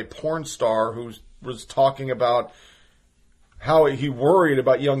article about a porn star who was talking about how he worried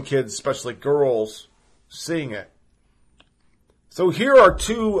about young kids, especially girls, seeing it. So here are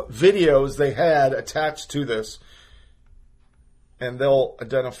 2 videos they had attached to this, and they'll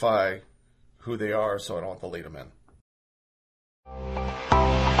identify who they are, so I don't have to lead them in.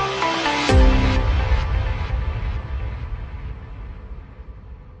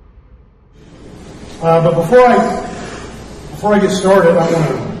 But before I get started, I want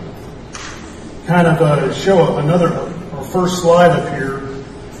to kind of show our first slide up here.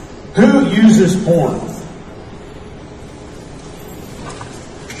 Who uses porn?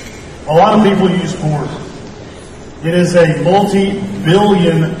 A lot of people use porn. It is a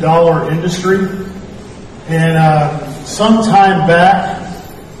multi-billion-dollar industry, and some time back,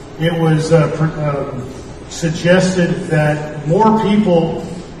 it was suggested that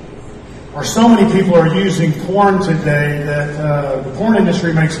so many people are using porn today that the porn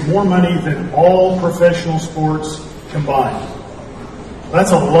industry makes more money than all professional sports combined.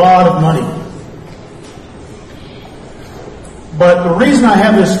 That's a lot of money. But the reason I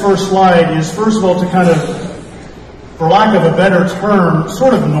have this first slide is, first of all, to kind of, for lack of a better term,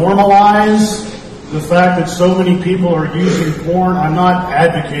 sort of normalize the fact that so many people are using porn. I'm not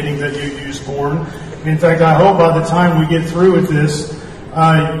advocating that you use porn. In fact, I hope by the time we get through with this,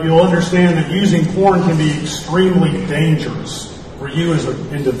 you'll understand that using porn can be extremely dangerous for you as an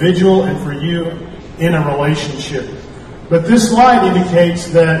individual and for you in a relationship. But this slide indicates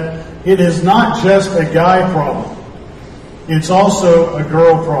that it is not just a guy problem. It's also a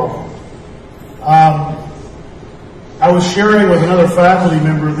girl problem. I was sharing with another faculty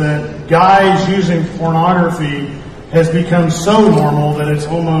member that guys using pornography has become so normal that it's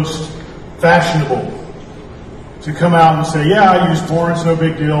almost fashionable to come out and say, yeah, I use porn, it's no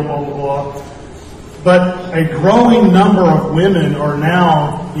big deal, blah, blah, blah. But a growing number of women are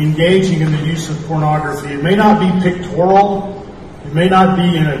now engaging in the use of pornography. It may not be pictorial, it may not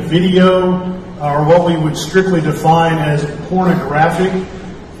be in a video, or what we would strictly define as pornographic,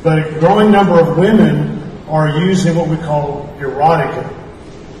 but a growing number of women are using what we call erotica.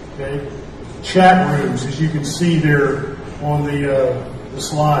 Okay? Chat rooms, as you can see there on the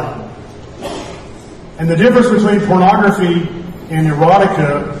slide. And the difference between pornography and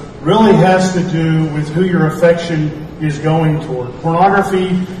erotica really has to do with who your affection is going toward.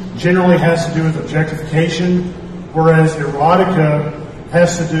 Pornography generally has to do with objectification, whereas erotica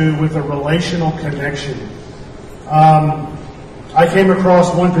has to do with a relational connection. I came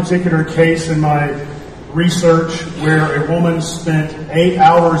across one particular case in my research where a woman spent 8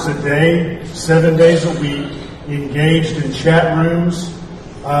 hours a day, 7 days a week, engaged in chat rooms,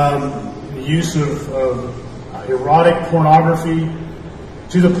 the use of erotic pornography,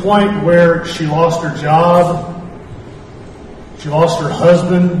 to the point where she lost her job, she lost her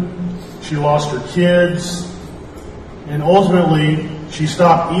husband, she lost her kids, and ultimately she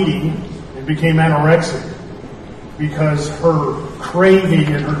stopped eating and became anorexic because her craving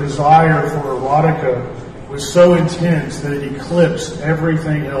and her desire for erotica was so intense that it eclipsed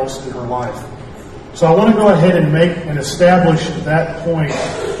everything else in her life. So I want to go ahead and establish that point,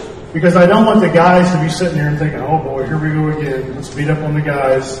 because I don't want the guys to be sitting there and thinking, oh boy, here we go again. Let's beat up on the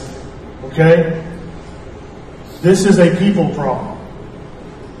guys. Okay? This is a people problem.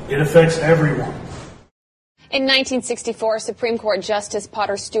 It affects everyone. In 1964, Supreme Court Justice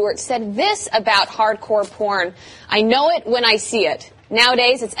Potter Stewart said this about hardcore porn: "I know it when I see it.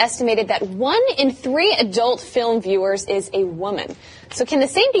 Nowadays, it's estimated that 1 in 3 adult film viewers is a woman. So can the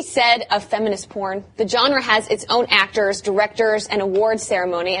same be said of feminist porn? The genre has its own actors, directors, and awards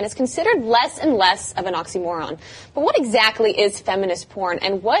ceremony, and is considered less and less of an oxymoron. But what exactly is feminist porn,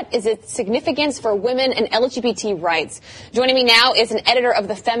 and what is its significance for women and LGBT rights? Joining me now is an editor of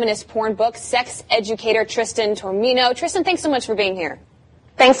the feminist porn book, sex educator Tristan Taormino. Tristan, thanks so much for being here.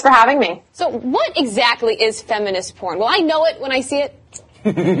 Thanks for having me. So what exactly is feminist porn? Well, I know it when I see it.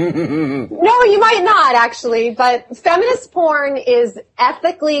 No, you might not, actually, but feminist porn is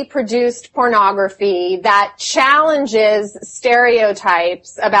ethically produced pornography that challenges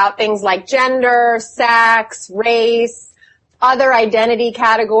stereotypes about things like gender, sex, race, other identity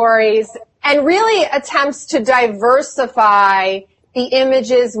categories, and really attempts to diversify the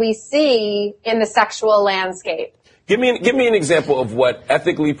images we see in the sexual landscape. Give me an example of what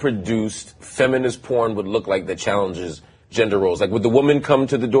ethically produced feminist porn would look like that challenges gender roles. Like, would the woman come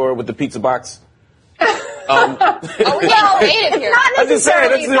to the door with the pizza box? We're getting creative here. I'm just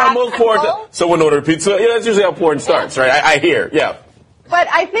saying, that's how most porn. Someone ordered pizza. Yeah, that's usually how porn starts, right? I hear, yeah. But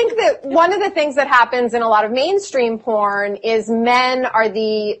I think that one of the things that happens in a lot of mainstream porn is men are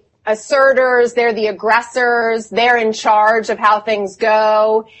the asserters, they're the aggressors, they're in charge of how things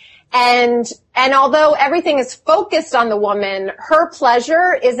go. And although everything is focused on the woman, her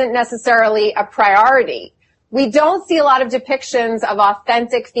pleasure isn't necessarily a priority. We don't see a lot of depictions of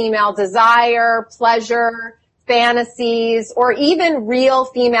authentic female desire, pleasure, fantasies, or even real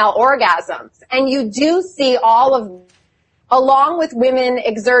female orgasms. And you do see all of, along with women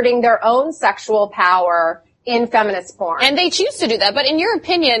exerting their own sexual power in feminist porn. And they choose to do that. But in your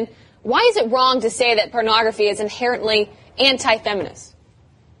opinion, why is it wrong to say that pornography is inherently anti-feminist?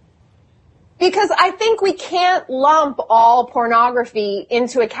 Because I think we can't lump all pornography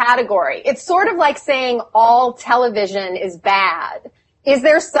into a category. It's sort of like saying all television is bad. Is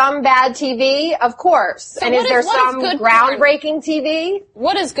there some bad TV? Of course. So and is there some groundbreaking TV?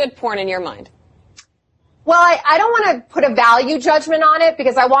 What is good porn in your mind? Well, I don't want to put a value judgment on it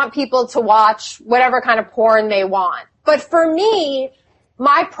because I want people to watch whatever kind of porn they want. But for me,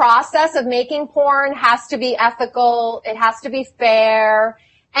 my process of making porn has to be ethical. It has to be fair.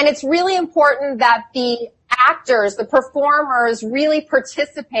 And it's really important that the actors, the performers, really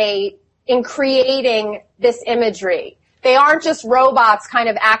participate in creating this imagery. They aren't just robots kind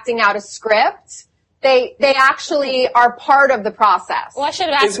of acting out a script. They actually are part of the process. Well, I should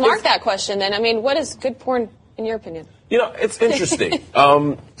have asked Mark that question then. I mean, what is good porn in your opinion? You know, it's interesting.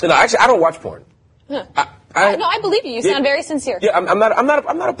 Actually, I don't watch porn. Huh. No, I believe you. You sound very sincere. Yeah, I'm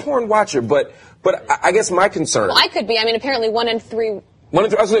not a porn watcher, but I guess my concern. Well, I could be. I mean, apparently 1 in 3. I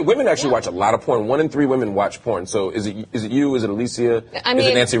was gonna say, women actually watch a lot of porn. 1 in 3 women watch porn. So is it you? Is it Alicia? I mean,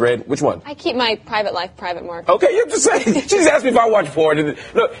 is it Nancy Red? Which one? I keep my private life private, Mark. Okay, you're just saying. She just asked me if I watch porn.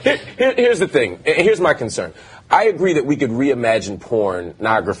 Look, here's the thing. Here's my concern. I agree that we could reimagine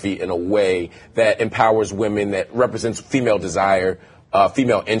pornography in a way that empowers women, that represents female desire,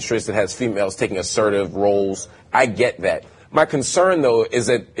 female interest, that has females taking assertive roles. I get that. My concern, though, is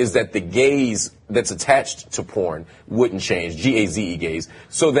that the gaze that's attached to porn wouldn't change, G-A-Z-E gaze,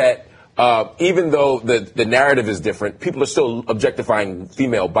 so that even though the narrative is different, people are still objectifying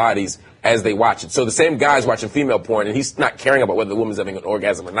female bodies as they watch it. So the same guy's watching female porn, and he's not caring about whether the woman's having an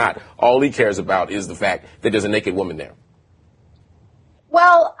orgasm or not. All he cares about is the fact that there's a naked woman there.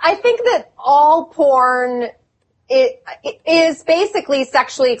 Well, I think that all porn it is basically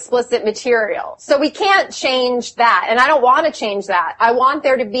sexually explicit material. So we can't change that, and I don't want to change that. I want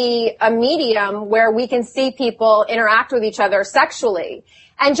there to be a medium where we can see people interact with each other sexually.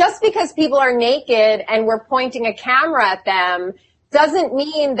 And just because people are naked and we're pointing a camera at them doesn't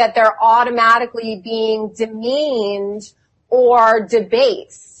mean that they're automatically being demeaned or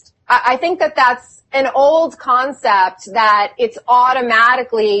debased. I think that that's an old concept, that it's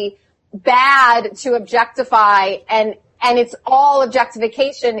automatically bad to objectify, and it's all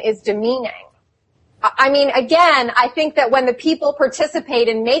objectification is demeaning. I mean, again, I think that when the people participate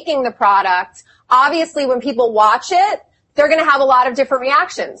in making the product, obviously when people watch it, they're going to have a lot of different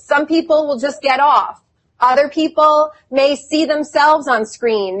reactions. Some people will just get off. Other people may see themselves on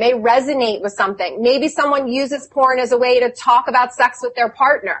screen, may resonate with something. Maybe someone uses porn as a way to talk about sex with their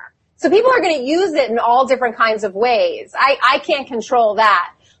partner. So people are going to use it in all different kinds of ways. I can't control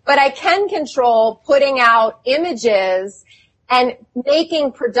that. But I can control putting out images and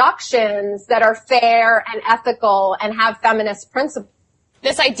making productions that are fair and ethical and have feminist principles.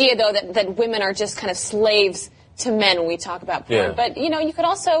 This idea, though, that women are just kind of slaves to men when we talk about porn. Yeah. But, you could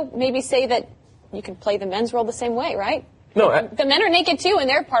also maybe say that you can play the men's role the same way, right? No, the men are naked, too, and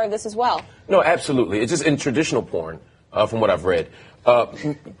they're part of this as well. No, absolutely. It's just in traditional porn, from what I've read,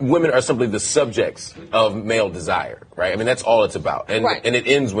 women are simply the subjects of male desire, right? I mean, that's all it's about. And it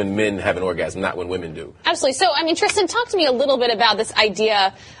ends when men have an orgasm, not when women do. Absolutely. So, I mean, Tristan, talk to me a little bit about this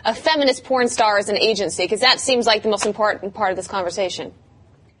idea of feminist porn star as an agency, because that seems like the most important part of this conversation.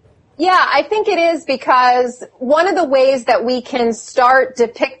 Yeah, I think it is, because one of the ways that we can start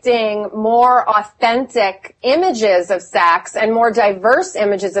depicting more authentic images of sex and more diverse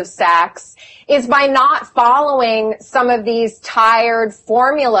images of sex is by not following some of these tired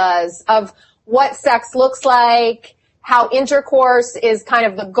formulas of what sex looks like, how intercourse is kind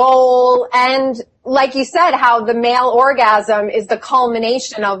of the goal, and like you said, how the male orgasm is the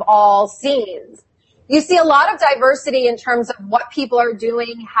culmination of all scenes. You see a lot of diversity in terms of what people are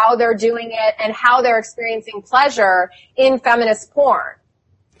doing, how they're doing it, and how they're experiencing pleasure in feminist porn.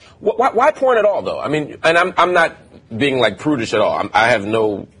 Why porn at all, though? I mean, and I'm not being like prudish at all. I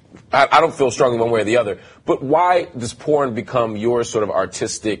don't feel strongly one way or the other. But why does porn become your sort of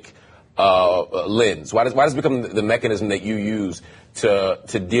artistic lens? Why does it become the mechanism that you use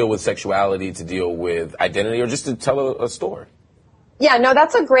to deal with sexuality, to deal with identity, or just to tell a story? Yeah, no,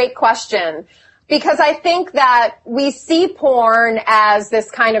 that's a great question. Because I think that we see porn as this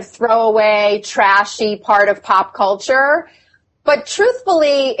kind of throwaway, trashy part of pop culture. But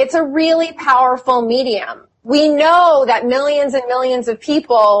truthfully, it's a really powerful medium. We know that millions and millions of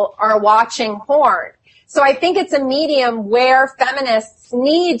people are watching porn. So I think it's a medium where feminists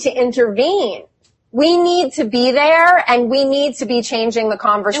need to intervene. We need to be there, and we need to be changing the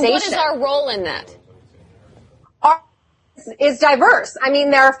conversation. And what is our role in that? Is diverse. I mean,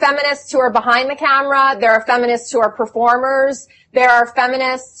 there are feminists who are behind the camera. There are feminists who are performers. There are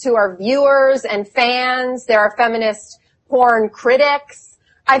feminists who are viewers and fans. There are feminist porn critics.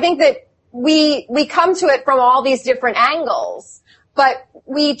 I think that we come to it from all these different angles, but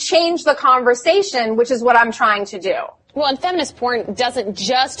we change the conversation, which is what I'm trying to do. Well, and feminist porn doesn't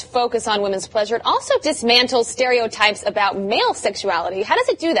just focus on women's pleasure. It also dismantles stereotypes about male sexuality. How does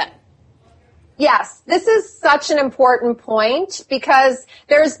it do that? Yes, this is such an important point, because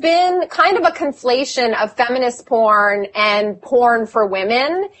there's been kind of a conflation of feminist porn and porn for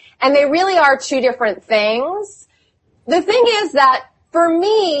women, and they really are two different things. The thing is that, for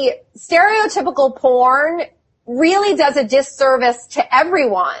me, stereotypical porn really does a disservice to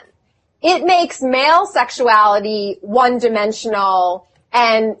everyone. It makes male sexuality one-dimensional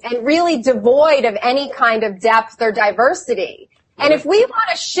and really devoid of any kind of depth or diversity. And if we want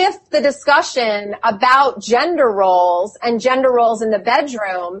to shift the discussion about gender roles and gender roles in the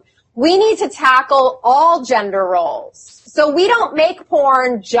bedroom, we need to tackle all gender roles. So we don't make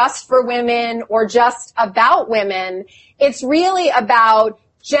porn just for women or just about women. It's really about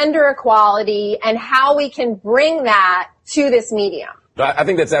gender equality and how we can bring that to this medium. I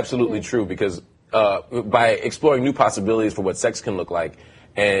think that's absolutely true, because by exploring new possibilities for what sex can look like,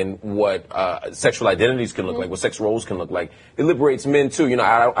 and what sexual identities can look like, what sex roles can look like, it liberates men too. You know,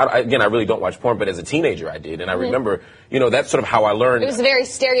 I really don't watch porn, but as a teenager I did, and I remember, you know, that's sort of how I learned. It was a very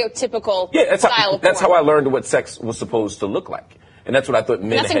stereotypical style of porn. That's how I learned what sex was supposed to look like. And that's what I thought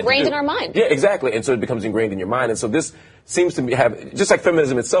men had to do. That's ingrained in our mind. Yeah, exactly. And so it becomes ingrained in your mind. And so this seems to have, just like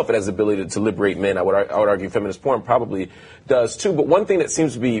feminism itself, it has the ability to liberate men. I would argue feminist porn probably does too. But one thing that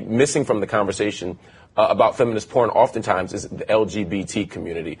seems to be missing from the conversation about feminist porn oftentimes is the LGBT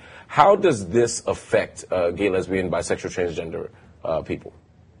community. How does this affect gay, lesbian, bisexual, transgender people?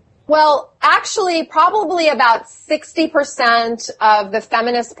 Well, actually, probably about 60% of the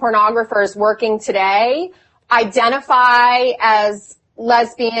feminist pornographers working today identify as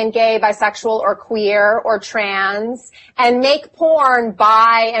lesbian, gay, bisexual, or queer, or trans, and make porn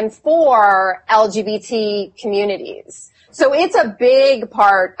by and for LGBT communities. So it's a big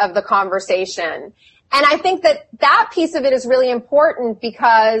part of the conversation. And I think that piece of it is really important,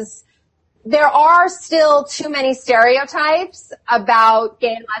 because there are still too many stereotypes about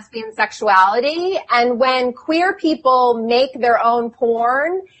gay and lesbian sexuality. And when queer people make their own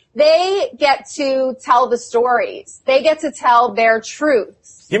porn, they get to tell the stories. They get to tell their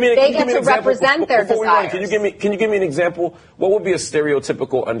truths. They get to represent their desires. Can you give me an example? What would be a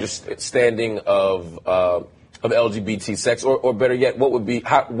stereotypical understanding of LGBT sex, or better yet, what would be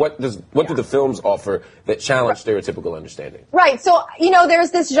what do the films offer that challenge stereotypical understanding? Right. So, you know,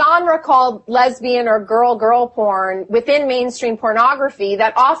 there's this genre called lesbian or girl porn within mainstream pornography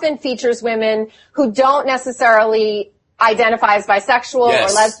that often features women who don't necessarily identify as bisexual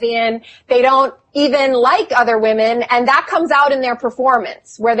or lesbian. They don't even like other women, and that comes out in their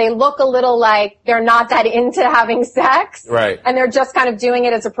performance, where they look a little like they're not that into having sex. Right. And they're just kind of doing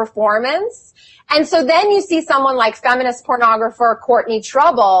it as a performance. And so then you see someone like feminist pornographer Courtney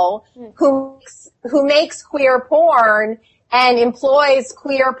Trouble, who makes queer porn, and employs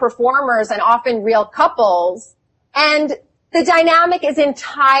queer performers and often real couples. And the dynamic is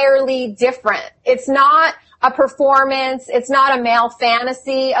entirely different. It's not a performance. It's not a male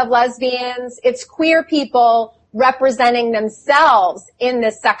fantasy of lesbians. It's queer people representing themselves in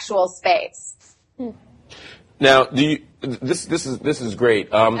this sexual space. Now, this is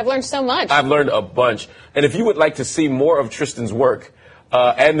great. I've learned so much. I've learned a bunch. And if you would like to see more of Tristan's work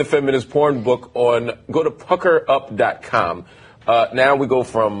and the feminist porn book, go to puckerup.com. Now we go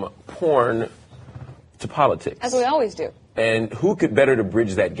from porn to politics. As we always do. And who could better to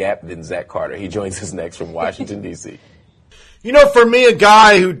bridge that gap than Zach Carter? He joins us next from Washington, D.C. You know, for me, a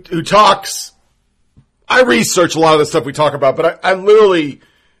guy who talks, I research a lot of the stuff we talk about, but I literally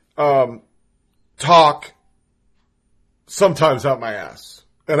talk sometimes out my ass.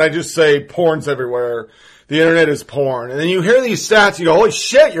 And I just say porn's everywhere. The internet is porn. And then you hear these stats, you go, holy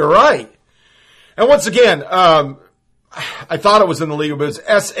shit, you're right. And once again, I thought it was in the legal, but it's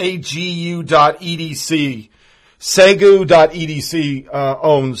sagu.edc. Sagu.edc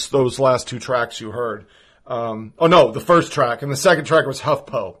owns those last two tracks you heard. The first track. And the second track was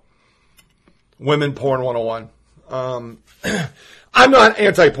HuffPo. Women Porn 101. I'm not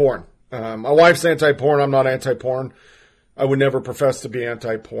anti-porn. My wife's anti-porn. I'm not anti-porn. I would never profess to be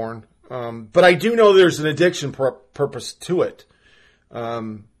anti-porn. But I do know there's an addiction purpose to it.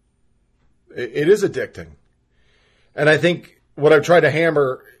 It is addicting. And I think what I've tried to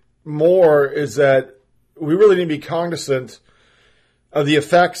hammer more is that we really need to be cognizant of the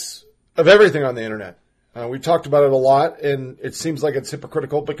effects of everything on the internet. We talked about it a lot, and it seems like it's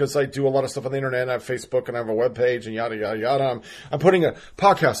hypocritical because I do a lot of stuff on the internet, and I have Facebook, and I have a web page, and yada, yada, yada. I'm putting a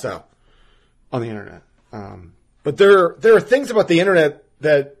podcast out on the internet. But there are things about the internet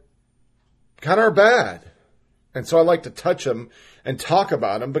that kind of are bad. And so I like to touch them and talk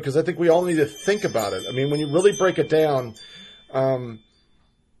about them because I think we all need to think about it. I mean, when you really break it down,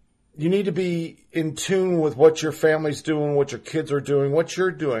 you need to be in tune with what your family's doing, what your kids are doing, what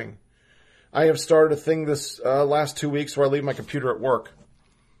you're doing. I have started a thing this last 2 weeks where I leave my computer at work.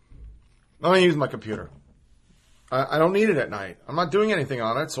 I don't use my computer. I don't need it at night. I'm not doing anything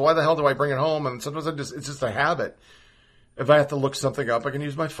on it, so why the hell do I bring it home? And sometimes it's just a habit. If I have to look something up, I can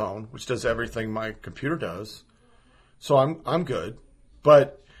use my phone, which does everything my computer does. So I'm good.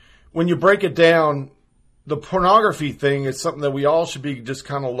 But when you break it down, the pornography thing is something that we all should be just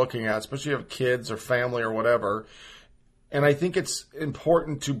kind of looking at, especially if you have kids or family or whatever. And I think it's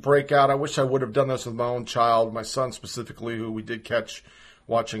important to break out. I wish I would have done this with my own child, my son specifically, who we did catch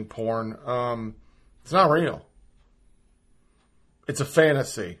watching porn. It's not real. It's a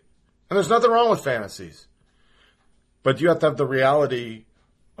fantasy. And there's nothing wrong with fantasies. But you have to have the reality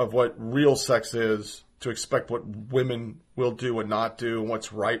of what real sex is to expect what women will do and not do and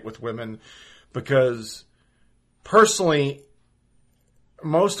what's right with women. Because personally,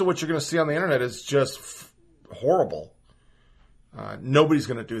 most of what you're going to see on the internet is just horrible. Nobody's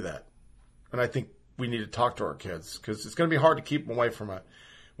going to do that. And I think we need to talk to our kids because it's going to be hard to keep them away from it.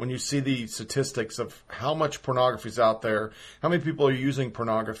 When you see the statistics of how much pornography is out there, how many people are using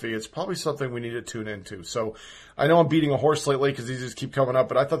pornography, it's probably something we need to tune into. So I know I'm beating a horse lately because these just keep coming up,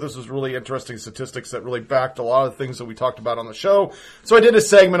 but I thought this was really interesting statistics that really backed a lot of the things that we talked about on the show. So I did a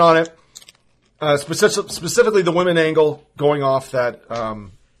segment on it, specifically the women angle, going off that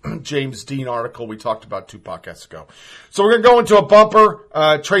James Dean article we talked about 2 podcasts ago. So we're going to go into a bumper.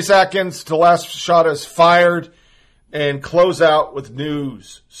 Trace Atkins, the last shot, is fired. And close out with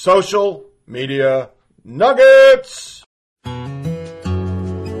news. Social media nuggets.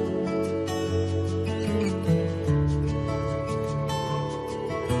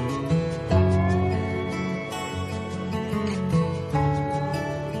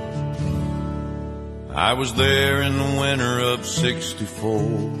 I was there in the winter of '64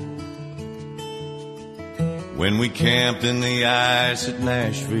 when we camped in the ice at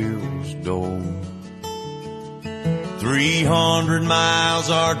Nashville's door. 300 miles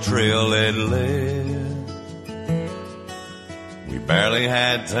our trail had led. We barely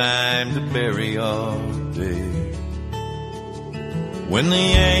had time to bury our dead. When the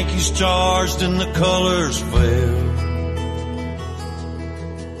Yankees charged and the colors fell,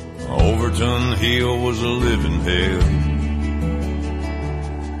 Overton Hill was a living hell.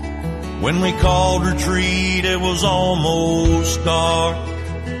 When we called retreat, it was almost dark.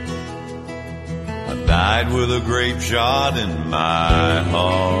 I died with a grape shot in my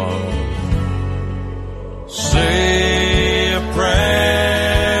heart. Say a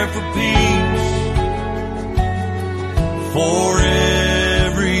prayer for peace, for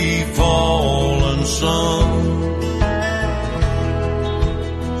every fallen son.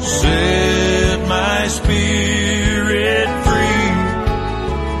 Set my spirit free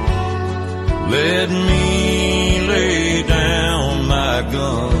Let me lay down my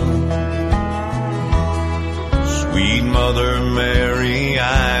gun. Sweet Mother Mary,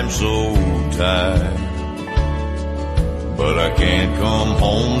 I'm so tired, but I can't come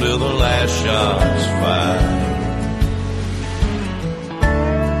home till the last shot's fired.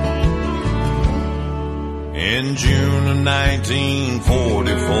 In June of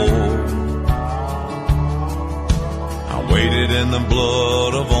 1944, I waded in the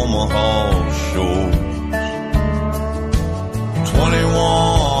blood of Omaha's shores.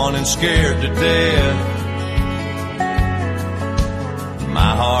 21 and scared to death,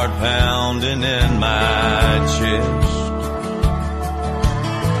 my heart pounding in my chest.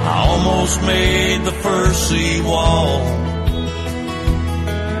 I almost made the first seawall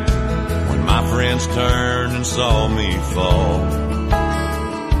when my friends turned and saw me fall.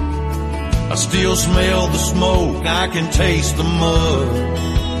 I still smell the smoke, I can taste the mud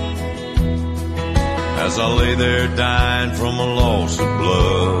as I lay there dying from a loss of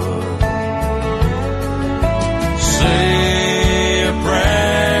blood. Say a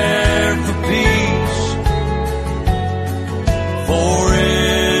prayer for peace, for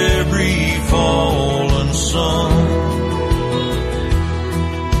every fallen son.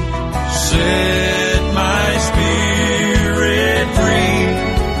 Set my spirit free.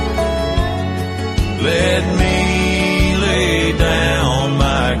 Let me lay down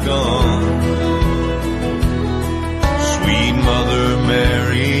my gun. Sweet Mother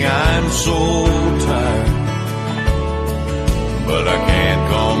Mary, I'm so tired, but I can't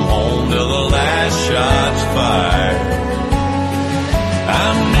come home till the last shot's fired.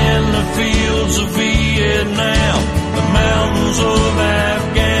 I'm in the fields of Vietnam, the mountains of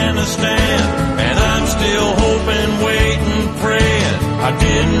Afghanistan, and I'm still hoping, waiting, praying I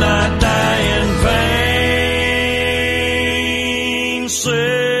did not die in vain.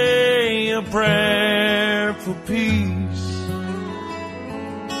 Say a prayer for peace,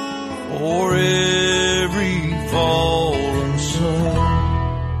 for every fallen son.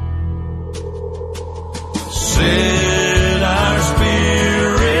 Set our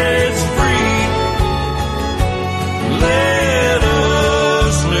spirits free. Let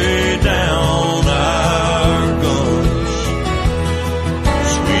us lay down our guns.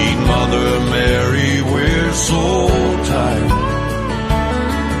 Sweet Mother Mary, we're so tired,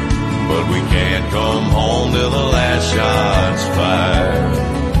 but we can't come home till the last shot's fired.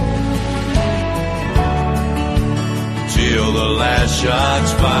 Till the last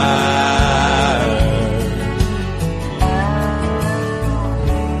shot's fired.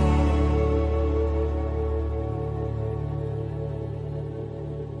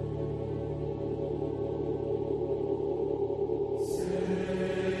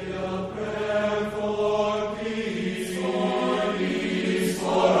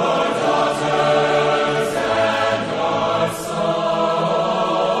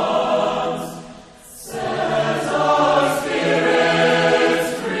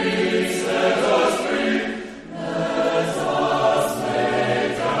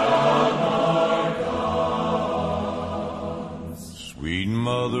 Sweet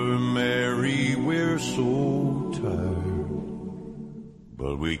Mother Mary, we're so tired,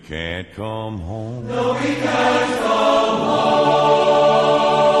 but we can't come home. No, we can't come home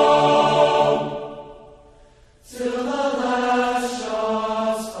till the last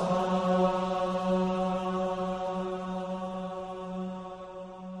shot's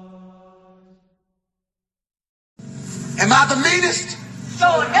Am I the meanest?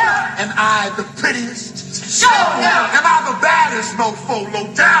 Sure enough. Am I the prettiest? Sure enough. Am I the baddest mofo low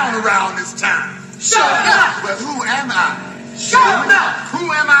down around this town? Sure enough. Well, who am I? Sure enough.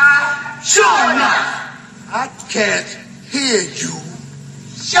 Who am I? Sure enough. I can't hear you.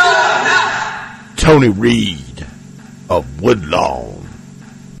 Sure enough. Tony Reed of Woodlawn.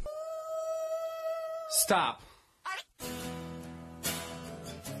 Stop.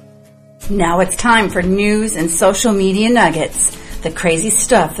 Now it's time for news and social media nuggets. The crazy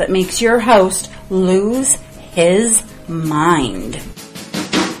stuff that makes your host lose his mind.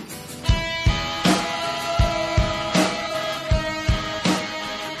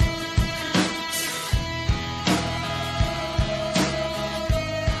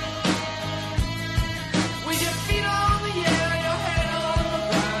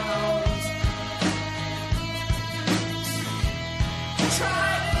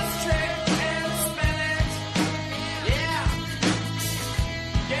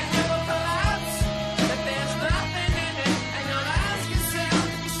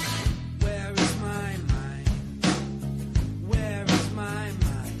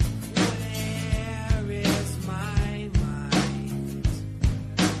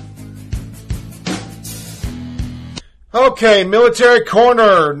 Okay, military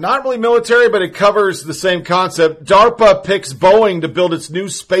corner. Not really military, but it covers the same concept. DARPA picks Boeing to build its new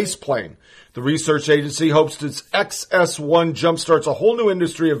space plane. The research agency hopes its XS-1 jumpstarts a whole new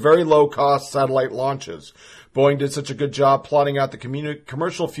industry of very low-cost satellite launches. Boeing did such a good job plotting out the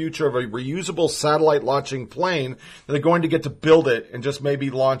commercial future of a reusable satellite launching plane that they're going to get to build it and just maybe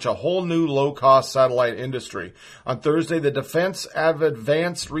launch a whole new low-cost satellite industry. On Thursday, the Defense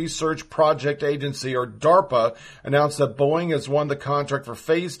Advanced Research Project Agency, or DARPA, announced that Boeing has won the contract for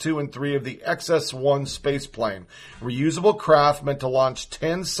Phase 2 and 3 of the XS-1 space plane. Reusable craft meant to launch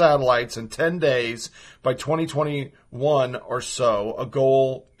 10 satellites in 10 days by 2021 or so. A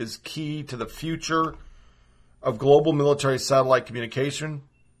goal is key to the future of global military satellite communication,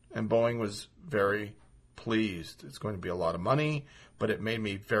 and Boeing was very pleased. It's going to be a lot of money, but it made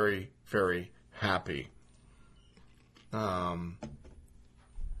me very, very happy. Some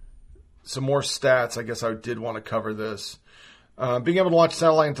more stats. I guess I did want to cover this. Being able to launch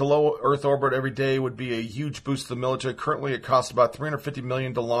satellite into low Earth orbit every day would be a huge boost to the military. Currently, it costs about $350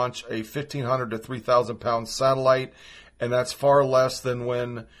 million to launch a 1,500 to 3,000 pound satellite, and that's far less than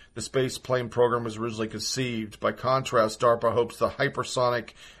when the space plane program was originally conceived. By contrast, DARPA hopes the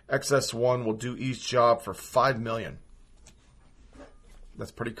hypersonic XS-1 will do each job for $5 million.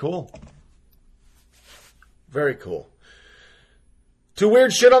 That's pretty cool. Very cool. To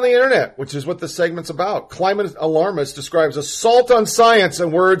weird shit on the internet, which is what this segment's about. Climate alarmist describes assault on science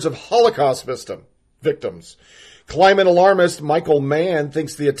in words of Holocaust victims. Climate alarmist Michael Mann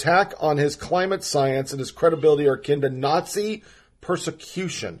thinks the attack on his climate science and his credibility are akin to Nazi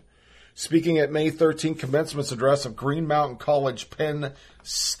persecution. Speaking at May 13th commencement address of Green Mountain College Penn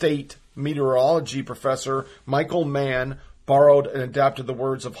State meteorology professor Michael Mann borrowed and adapted the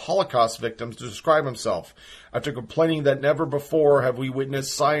words of Holocaust victims to describe himself. After complaining that never before have we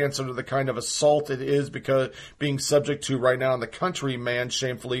witnessed science under the kind of assault it is because being subject to right now in the country, Mann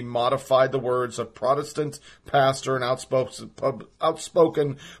shamefully modified the words of Protestant pastor and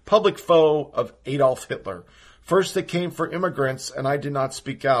outspoken public foe of Adolf Hitler. First they came for immigrants, and I did not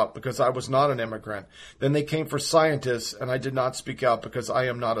speak out because I was not an immigrant. Then they came for scientists, and I did not speak out because I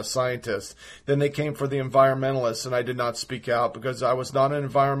am not a scientist. Then they came for the environmentalists, and I did not speak out because I was not an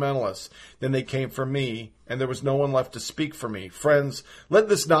environmentalist. Then they came for me, and there was no one left to speak for me. Friends, let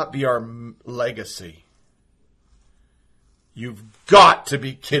this not be our legacy. You've got to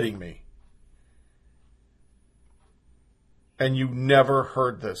be kidding me. And you never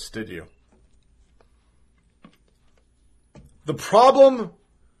heard this, did you? The problem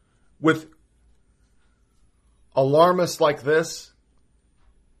with alarmists like this,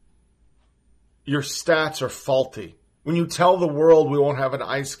 your stats are faulty. When you tell the world we won't have an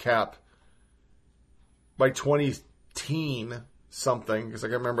ice cap by 2010 something, because I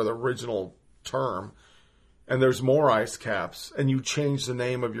can remember the original term, and there's more ice caps, and you change the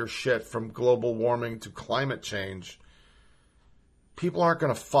name of your shit from global warming to climate change, people aren't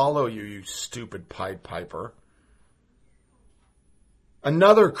going to follow you, you stupid Pied Piper.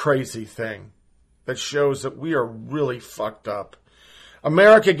 Another crazy thing that shows that we are really fucked up.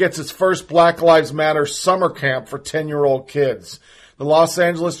 America gets its first Black Lives Matter summer camp for 10-year-old kids. The Los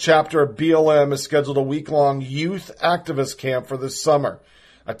Angeles chapter of BLM has scheduled a week-long youth activist camp for this summer.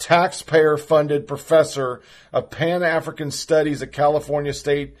 A taxpayer-funded professor of Pan-African Studies at California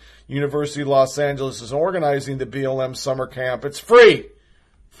State University, Los Angeles is organizing the BLM summer camp. It's free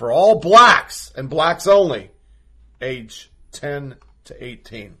for all blacks and blacks only, age 10 to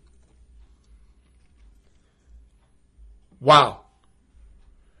 18. Wow.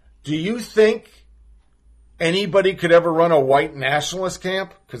 Do you think anybody could ever run a white nationalist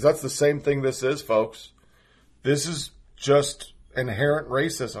camp? Because that's the same thing this is, folks. This is just inherent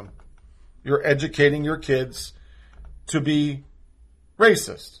racism. You're educating your kids to be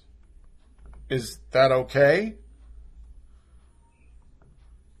racist. Is that okay?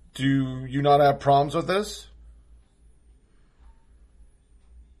 Do you not have problems with this?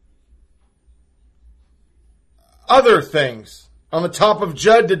 Other things on the top of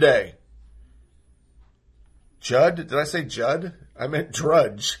Judd today. Judd? Did I say Judd? I meant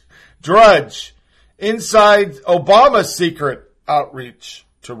Drudge. Drudge. Inside Obama's secret outreach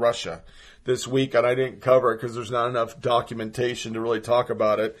to Russia this week, and I didn't cover it because there's not enough documentation to really talk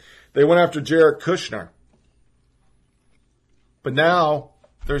about it. They went after Jared Kushner. But now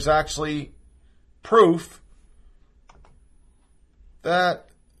there's actually proof that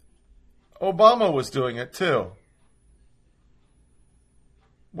Obama was doing it too.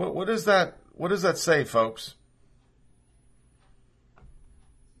 What does that say, folks?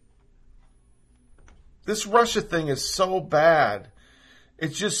 This Russia thing is so bad.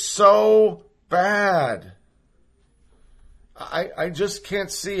 It's just so bad. I just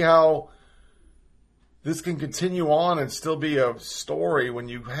can't see how this can continue on and still be a story when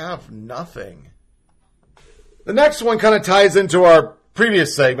you have nothing. The next one kind of ties into our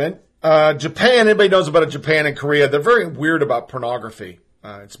previous segment. Japan, anybody knows about Japan and Korea, they're very weird about pornography.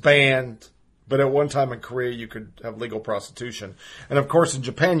 It's banned, but at one time in Korea you could have legal prostitution. And of course in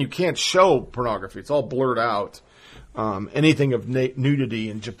Japan you can't show pornography. It's all blurred out. Anything of nudity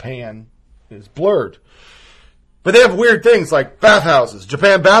in Japan is blurred. But they have weird things like bathhouses.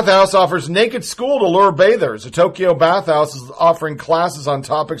 Japan Bathhouse offers naked school to lure bathers. A Tokyo bathhouse is offering classes on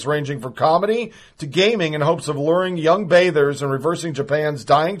topics ranging from comedy to gaming in hopes of luring young bathers and reversing Japan's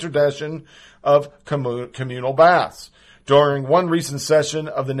dying tradition of communal baths. During one recent session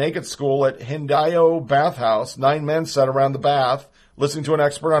of the naked school at Hindayo Bathhouse, 9 men sat around the bath listening to an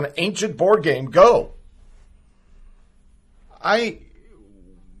expert on an ancient board game, Go. Any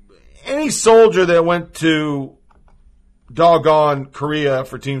soldier that went to doggone Korea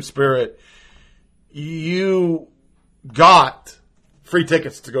for Team Spirit, you got free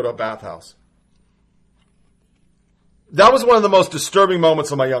tickets to go to a bathhouse. That was one of the most disturbing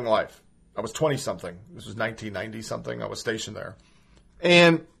moments of my young life. I was 20-something. This was 1990-something. I was stationed there.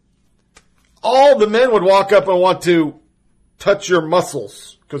 And all the men would walk up and want to touch your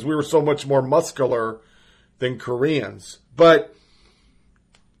muscles because we were so much more muscular than Koreans. But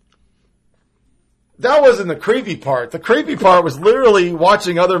that wasn't the creepy part. The creepy part was literally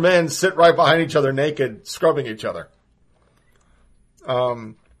watching other men sit right behind each other naked, scrubbing each other.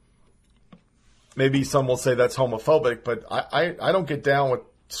 Maybe some will say that's homophobic, but I don't get down with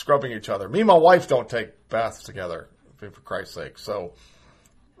scrubbing each other. Me and my wife don't take baths together, for Christ's sake. So,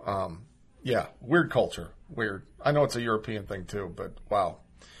 yeah, weird culture. Weird. I know it's a European thing too, but wow.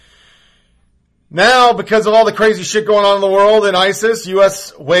 Now, because of all the crazy shit going on in the world in ISIS,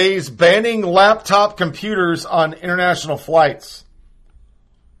 U.S. weighs banning laptop computers on international flights.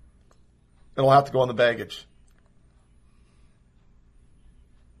 It'll have to go on the baggage.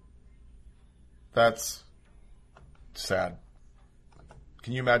 That's sad.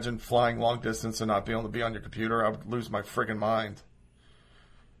 Can you imagine flying long distance and not being able to be on your computer? I would lose my friggin' mind.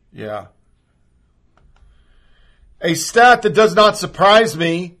 Yeah. A stat that does not surprise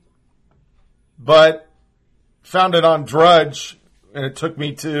me, but found it on Drudge, and it took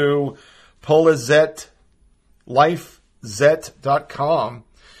me to PolazzetLifeZet.com.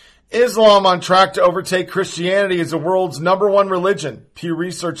 Islam on track to overtake Christianity as the world's #1 religion. Pew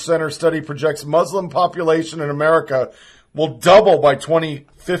Research Center study projects Muslim population in America will double by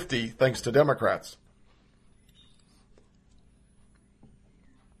 2050 thanks to Democrats.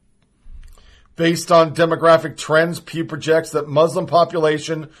 Based on demographic trends, Pew projects that Muslim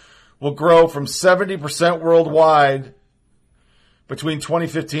population will grow from 70% worldwide between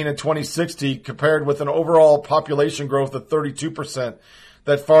 2015 and 2060, compared with an overall population growth of 32%.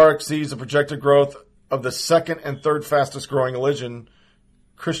 That far exceeds the projected growth of the second and third fastest growing religion,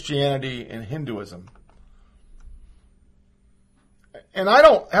 Christianity and Hinduism. And I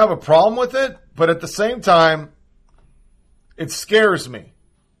don't have a problem with it, but at the same time, it scares me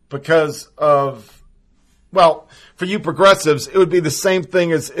because of, well, for you progressives, it would be the same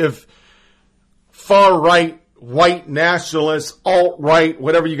thing as if far-right, white nationalists, alt-right,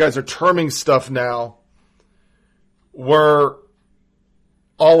 whatever you guys are terming stuff now, were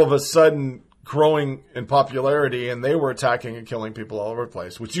all of a sudden growing in popularity and they were attacking and killing people all over the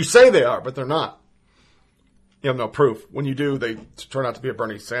place, which you say they are, but they're not. You have no proof. When you do, they turn out to be a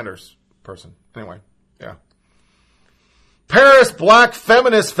Bernie Sanders person. Anyway, yeah. Paris Black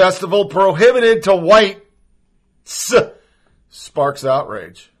Feminist Festival prohibited to white sparks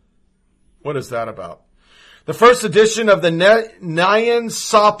outrage. What is that about? The first edition of the Nyan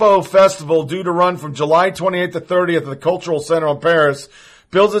Sapo Festival, due to run from July 28th to 30th at the Cultural Center in Paris,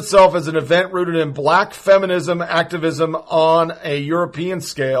 bills itself as an event rooted in black feminism activism on a European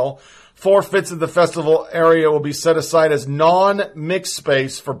scale. 4/5 of the festival area will be set aside as non-mixed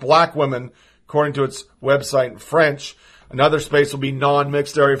space for black women, according to its website in French. Another space will be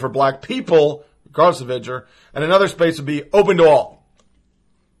non-mixed area for black people, regardless of gender, and another space will be open to all.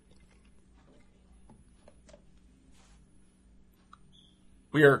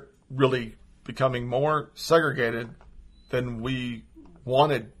 We are really becoming more segregated than we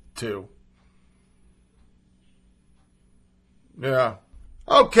wanted to. Yeah.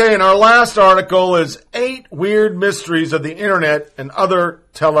 Okay, and our last article is 8 weird mysteries of the internet and other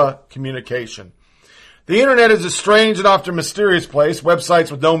telecommunication. The internet is a strange and often mysterious place.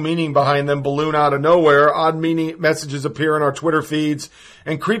 Websites with no meaning behind them balloon out of nowhere. Odd meaning messages appear in our Twitter feeds,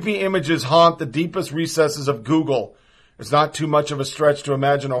 and creepy images haunt the deepest recesses of Google. It's not too much of a stretch to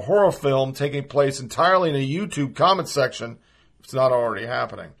imagine a horror film taking place entirely in a YouTube comment section it's not already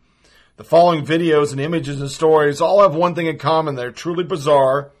happening. The following videos and images and stories all have one thing in common. They're truly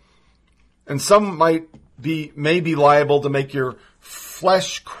bizarre, and some may be liable to make your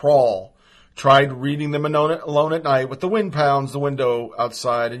flesh crawl. Tried reading them alone at night with the wind pounds the window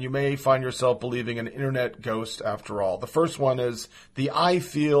outside, and you may find yourself believing an internet ghost after all. The first one is the I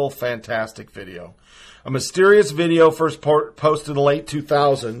Feel Fantastic video. A mysterious video first posted in the late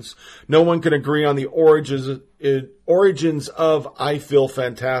 2000s. No one can agree on the origins of I Feel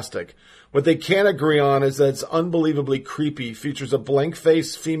Fantastic. What they can agree on is that it's unbelievably creepy. Features a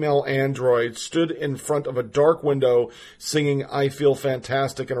blank-faced female android stood in front of a dark window singing I Feel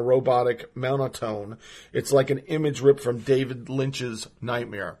Fantastic in a robotic monotone. It's like an image ripped from David Lynch's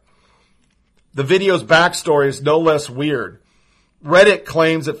Nightmare. The video's backstory is no less weird. Reddit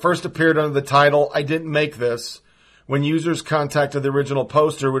claims it first appeared under the title, I Didn't Make This. When users contacted the original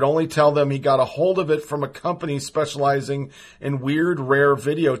poster, it would only tell them he got a hold of it from a company specializing in weird, rare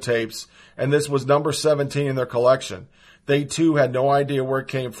videotapes, and this was number 17 in their collection. They, too, had no idea where it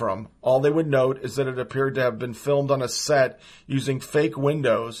came from. All they would note is that it appeared to have been filmed on a set using fake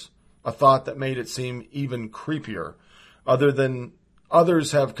windows, a thought that made it seem even creepier.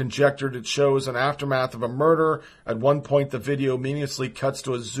 Others have conjectured it shows an aftermath of a murder. At one point, the video meaninglessly cuts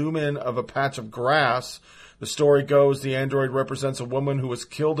to a zoom-in of a patch of grass. The story goes the android represents a woman who was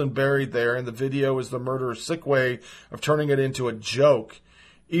killed and buried there, and the video is the murderer's sick way of turning it into a joke.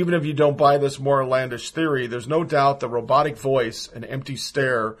 Even if you don't buy this more outlandish theory, there's no doubt the robotic voice and empty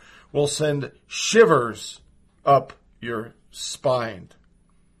stare will send shivers up your spine.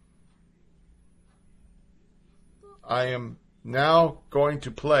 I am now going to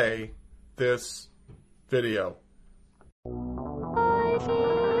play this video.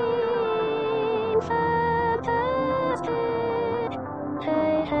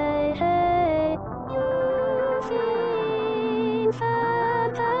 Hey, hey, hey, you feel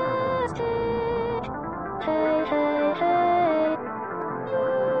fantastic. Hey, hey, hey, you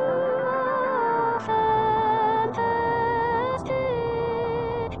are fantastic.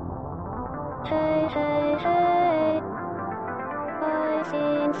 Hey, hey, hey, I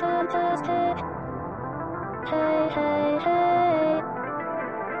feel fantastic. Hey, hey, hey.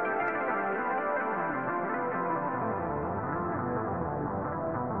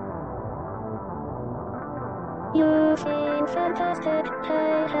 You feel fantastic,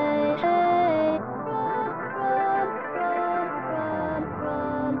 hey, hey, hey. Run, run, run, run,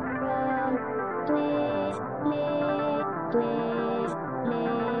 run, run. Please, please, please,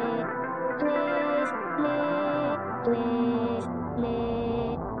 please, please, please,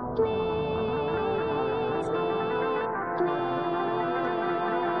 please, please, please,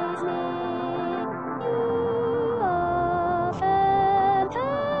 please, you are fantastic.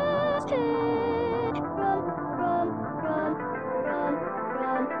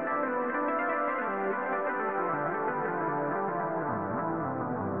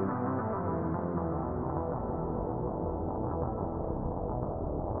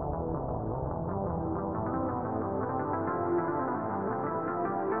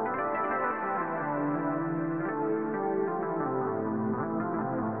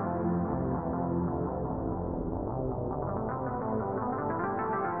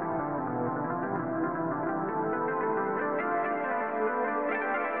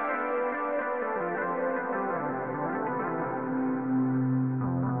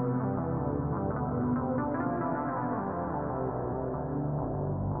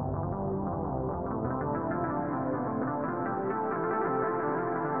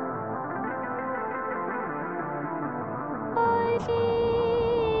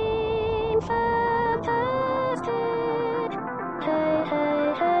 Feel fantastic. Hey,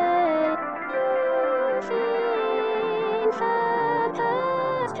 hey, hey. You feel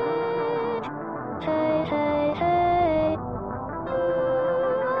fantastic. Hey, hey, hey. You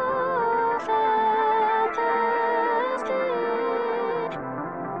are fantastic.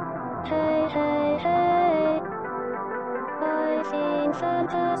 Hey, hey, hey. I feel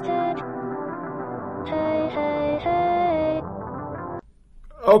fantastic. Hey, hey, hey.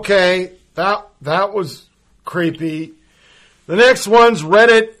 Okay, that was creepy. The next one's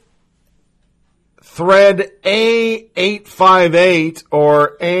Reddit thread A858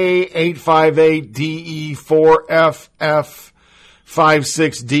 or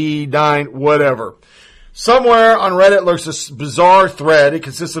A858DE4FF56D9, whatever. Somewhere on Reddit lurks this bizarre thread. It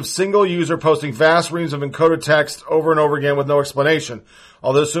consists of single user posting vast reams of encoded text over and over again with no explanation.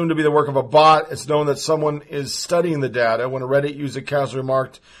 Although assumed to be the work of a bot, it's known that someone is studying the data. When a Reddit user casually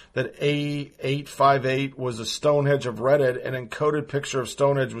remarked that A858 was a Stonehenge of Reddit, an encoded picture of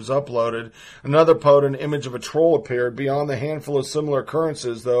Stonehenge was uploaded. Another posted an image of a troll appeared. Beyond the handful of similar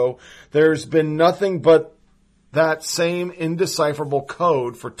occurrences, though, there's been nothing but that same indecipherable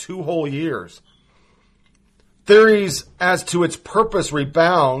code for 2 whole years. Theories as to its purpose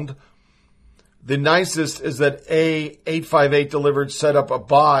rebound. The nicest is that A858 delivered set up a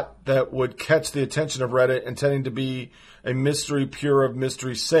bot that would catch the attention of Reddit, intending to be a mystery pure of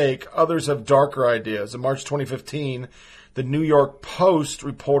mystery's sake. Others have darker ideas. In March 2015, the New York Post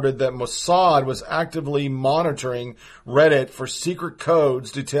reported that Mossad was actively monitoring Reddit for secret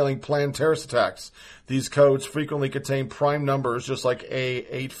codes detailing planned terrorist attacks. These codes frequently contain prime numbers, just like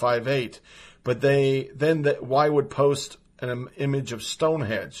A858. But why would post an image of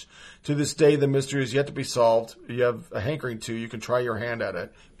Stonehenge? To this day, the mystery is yet to be solved. You have a hankering to, you can try your hand at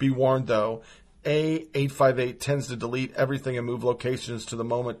it. Be warned, though, A858 tends to delete everything and move locations to the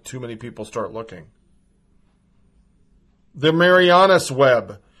moment too many people start looking. The Marianas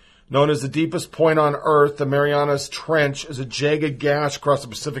Web. Known as the deepest point on Earth, the Marianas Trench is a jagged gash across the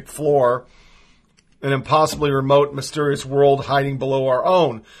Pacific floor, an impossibly remote, mysterious world hiding below our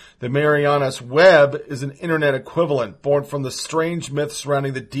own. The Marianas Web is an internet equivalent, born from the strange myth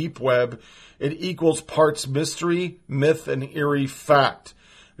surrounding the deep web. It equals parts mystery, myth, and eerie fact.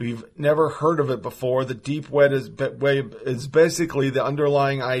 If you've never heard of it before, the deep web is basically the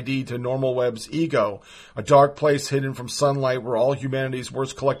underlying ID to normal web's ego, a dark place hidden from sunlight where all humanity's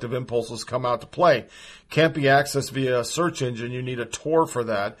worst collective impulses come out to play. Can't be accessed via a search engine. You need a Tor for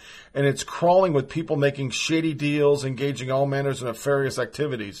that. And it's crawling with people making shady deals, engaging all manners of nefarious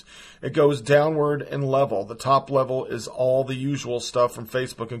activities. It goes downward in level. The top level is all the usual stuff from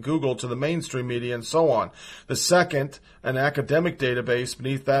Facebook and Google to the mainstream media and so on. The second, an academic database.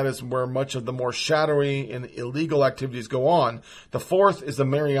 Beneath that is where much of the more shadowy and illegal activities go on. The fourth is the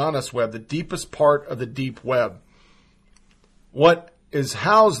Marianas Web, the deepest part of the deep web. What is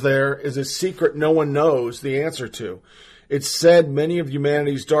housed there is a secret no one knows the answer to. It's said many of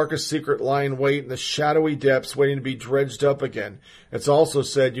humanity's darkest secret lie in wait in the shadowy depths waiting to be dredged up again. It's also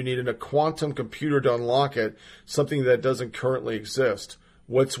said you need a quantum computer to unlock it, something that doesn't currently exist.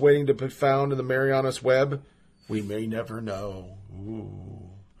 What's waiting to be found in the Marianas Web? We may never know. Ooh.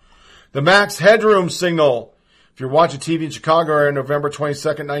 The Max Headroom Signal. If you're watching TV in Chicago area on November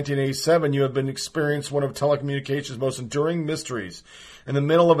 22nd, 1987, you have been experiencing one of telecommunications' most enduring mysteries. In the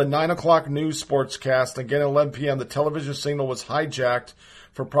middle of a 9 o'clock news sportscast, again at 11 p.m., the television signal was hijacked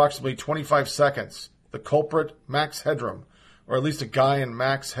for approximately 25 seconds. The culprit, Max Headroom, or at least a guy in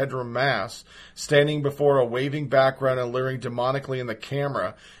Max Headroom mask, standing before a waving background and leering demonically in the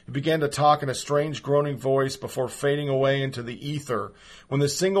camera. He began to talk in a strange groaning voice before fading away into the ether. When the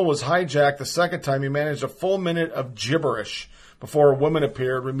signal was hijacked the second time, he managed a full minute of gibberish before a woman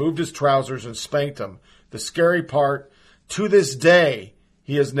appeared, removed his trousers, and spanked him. The scary part, to this day,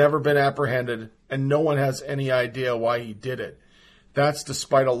 he has never been apprehended, and no one has any idea why he did it. That's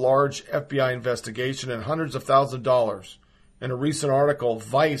despite a large FBI investigation and hundreds of thousands of dollars. In a recent article,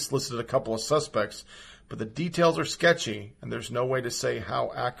 Vice listed a couple of suspects, but the details are sketchy, and there's no way to say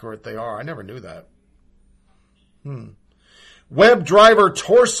how accurate they are. I never knew that. WebDriver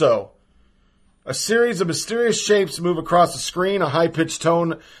Torso. A series of mysterious shapes move across the screen. A high-pitched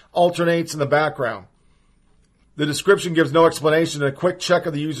tone alternates in the background. The description gives no explanation, and a quick check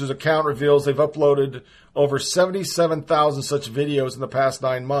of the user's account reveals they've uploaded over 77,000 such videos in the past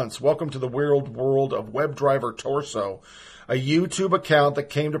 9 months. Welcome to the weird world of WebDriver Torso, a YouTube account that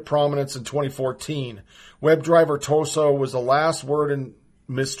came to prominence in 2014. WebDriver Torso was the last word in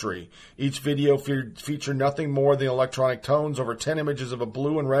mystery. Each video featured nothing more than electronic tones, over 10 images of a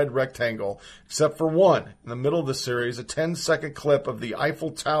blue and red rectangle, except for one. In the middle of the series, a 10-second clip of the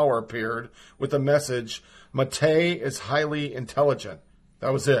Eiffel Tower appeared with a message, "Matei is highly intelligent."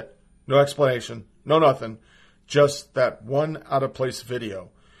 That was it. No explanation. No nothing. Just that one out-of-place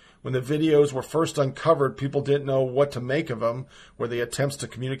video. When the videos were first uncovered, people didn't know what to make of them. Were they attempts to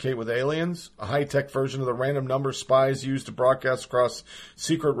communicate with aliens? A high-tech version of the random number spies used to broadcast across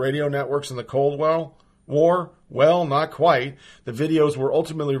secret radio networks in the Cold War? Well, not quite. The videos were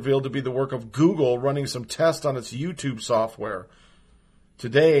ultimately revealed to be the work of Google running some tests on its YouTube software.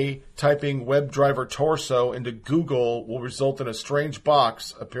 Today, typing WebDriver Torso into Google will result in a strange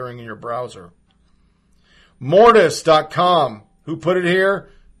box appearing in your browser. Mortis.com. Who put it here?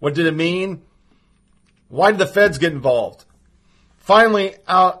 What did it mean? Why did the feds get involved?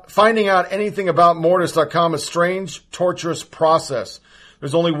 Finding out anything about Mortis.com is a strange, torturous process.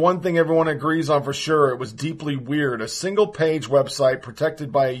 There's only one thing everyone agrees on for sure. It was deeply weird. A single-page website protected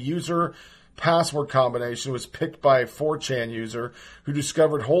by a user password combination was picked by a 4chan user who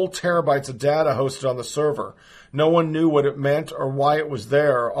discovered whole terabytes of data hosted on the server. No one knew what it meant or why it was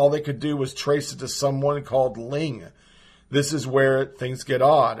there. All they could do was trace it to someone called Ling. This is where things get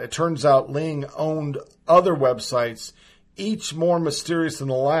odd. It turns out Ling owned other websites, each more mysterious than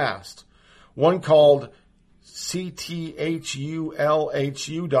the last. One called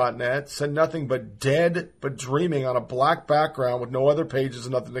cthulhu.net said nothing but dead but dreaming on a black background with no other pages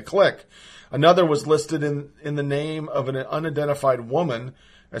and nothing to click. Another was listed in the name of an unidentified woman.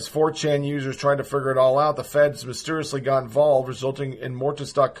 As 4chan users tried to figure it all out, the feds mysteriously got involved, resulting in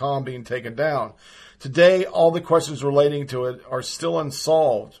Mortis.com being taken down. Today, all the questions relating to it are still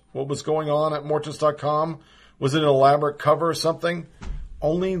unsolved. What was going on at Mortis.com? Was it an elaborate cover or something?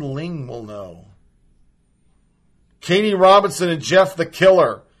 Only Ling will know. Katie Robinson and Jeff the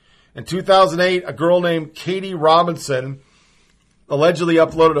Killer. In 2008, a girl named Katie Robinson allegedly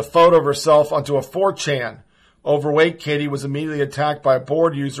uploaded a photo of herself onto a 4chan. Overweight Katie was immediately attacked by a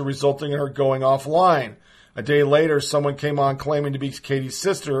bored user, resulting in her going offline. A day later, someone came on claiming to be Katie's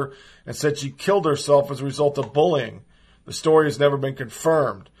sister and said she killed herself as a result of bullying. The story has never been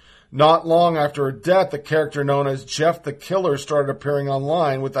confirmed. Not long after her death, the character known as Jeff the Killer started appearing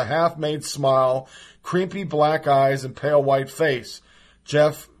online with a half-made smile, creepy black eyes, and pale white face.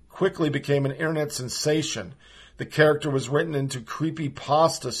 Jeff quickly became an internet sensation. The character was written into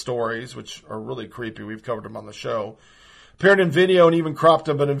creepypasta stories, which are really creepy. We've covered them on the show. Appeared in video and even cropped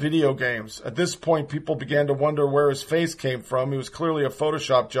up in video games. At this point, people began to wonder where his face came from. He was clearly a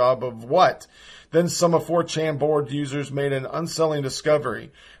Photoshop job of what? Then some of 4chan board users made an unsettling discovery.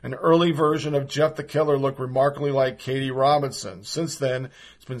 An early version of Jeff the Killer looked remarkably like Katie Robinson. Since then,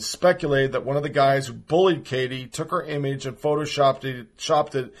 it's been speculated that one of the guys who bullied Katie took her image and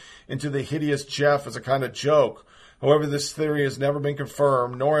photoshopped it into the hideous Jeff as a kind of joke. However, this theory has never been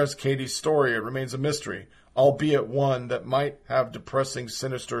confirmed, nor has Katie's story. It remains a mystery, albeit one that might have depressing,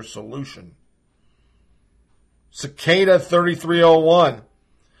 sinister solution. Cicada 3301.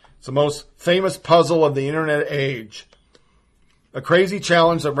 It's the most famous puzzle of the internet age. A crazy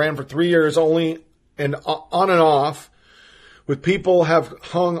challenge that ran for 3 years only and on and off, with people have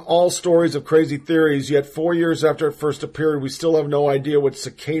hung all stories of crazy theories, yet 4 years after it first appeared, we still have no idea what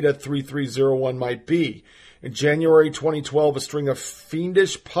Cicada 3301 might be. In January 2012, a string of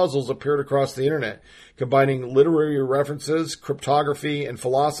fiendish puzzles appeared across the internet, combining literary references, cryptography, and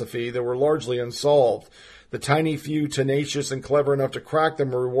philosophy that were largely unsolved. The tiny few tenacious and clever enough to crack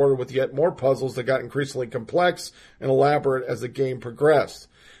them were rewarded with yet more puzzles that got increasingly complex and elaborate as the game progressed.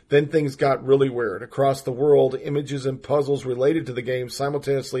 Then things got really weird. Across the world, images and puzzles related to the game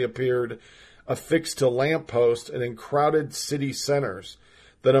simultaneously appeared affixed to lampposts and in crowded city centers.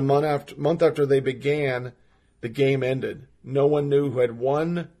 Then a month after they began, the game ended. No one knew who had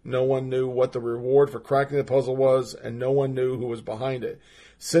won, no one knew what the reward for cracking the puzzle was, and no one knew who was behind it.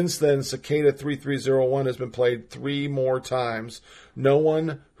 Since then, Cicada 3301 has been played 3 more times. No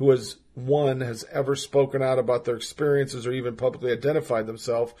one who has won has ever spoken out about their experiences or even publicly identified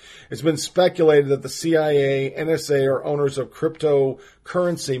themselves. It's been speculated that the CIA, NSA, or owners of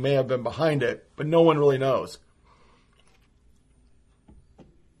cryptocurrency may have been behind it, but no one really knows.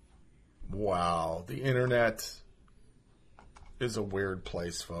 Wow, the internet is a weird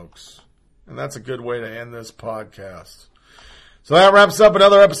place, folks. And that's a good way to end this podcast. So that wraps up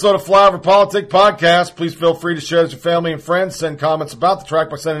another episode of Flyover Politic Podcast. Please feel free to share with your family and friends. Send comments about the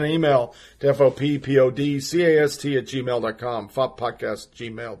track by sending an email to foppodcast@gmail.com,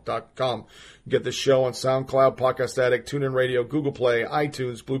 foppodcast@gmail.com. You get this show on SoundCloud, Podcast Addict, TuneIn Radio, Google Play,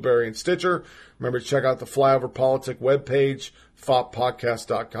 iTunes, Blueberry, and Stitcher. Remember to check out the Flyover Politic webpage,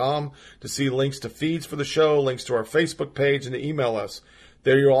 foppodcast.com, to see links to feeds for the show, links to our Facebook page, and to email us.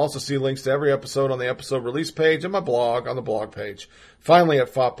 There you'll also see links to every episode on the episode release page and my blog on the blog page. Finally,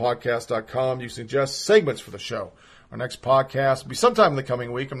 at foppodcast.com, you suggest segments for the show. Our next podcast will be sometime in the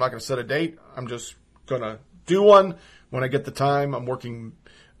coming week. I'm not going to set a date. I'm just going to do one when I get the time. I'm working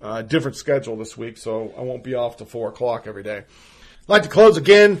a different schedule this week, so I won't be off till 4 o'clock every day. I'd like to close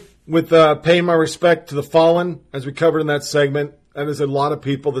again with paying my respect to the fallen, as we covered in that segment. And there's a lot of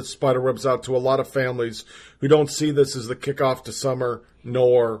people that spiderwebs out to, a lot of families who don't see this as the kickoff to summer,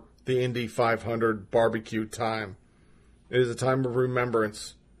 nor the Indy 500 barbecue time. It is a time of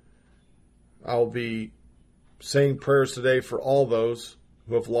remembrance. I'll be saying prayers today for all those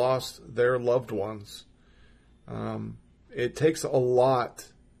who have lost their loved ones. It takes a lot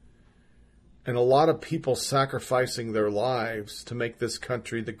and a lot of people sacrificing their lives to make this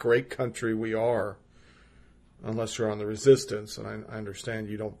country the great country we are. Unless you're on the resistance, and I understand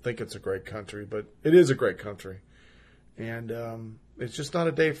you don't think it's a great country, but it is a great country. And it's just not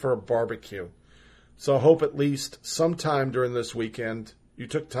a day for a barbecue. So I hope at least sometime during this weekend you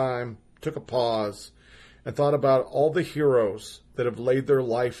took time, took a pause, and thought about all the heroes that have laid their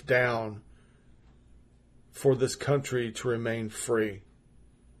life down for this country to remain free.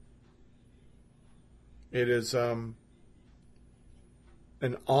 It is an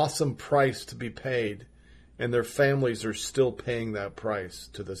awesome price to be paid, and their families are still paying that price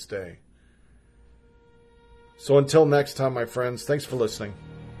to this day. So until next time, my friends, thanks for listening.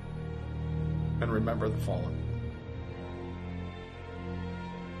 And remember the fallen.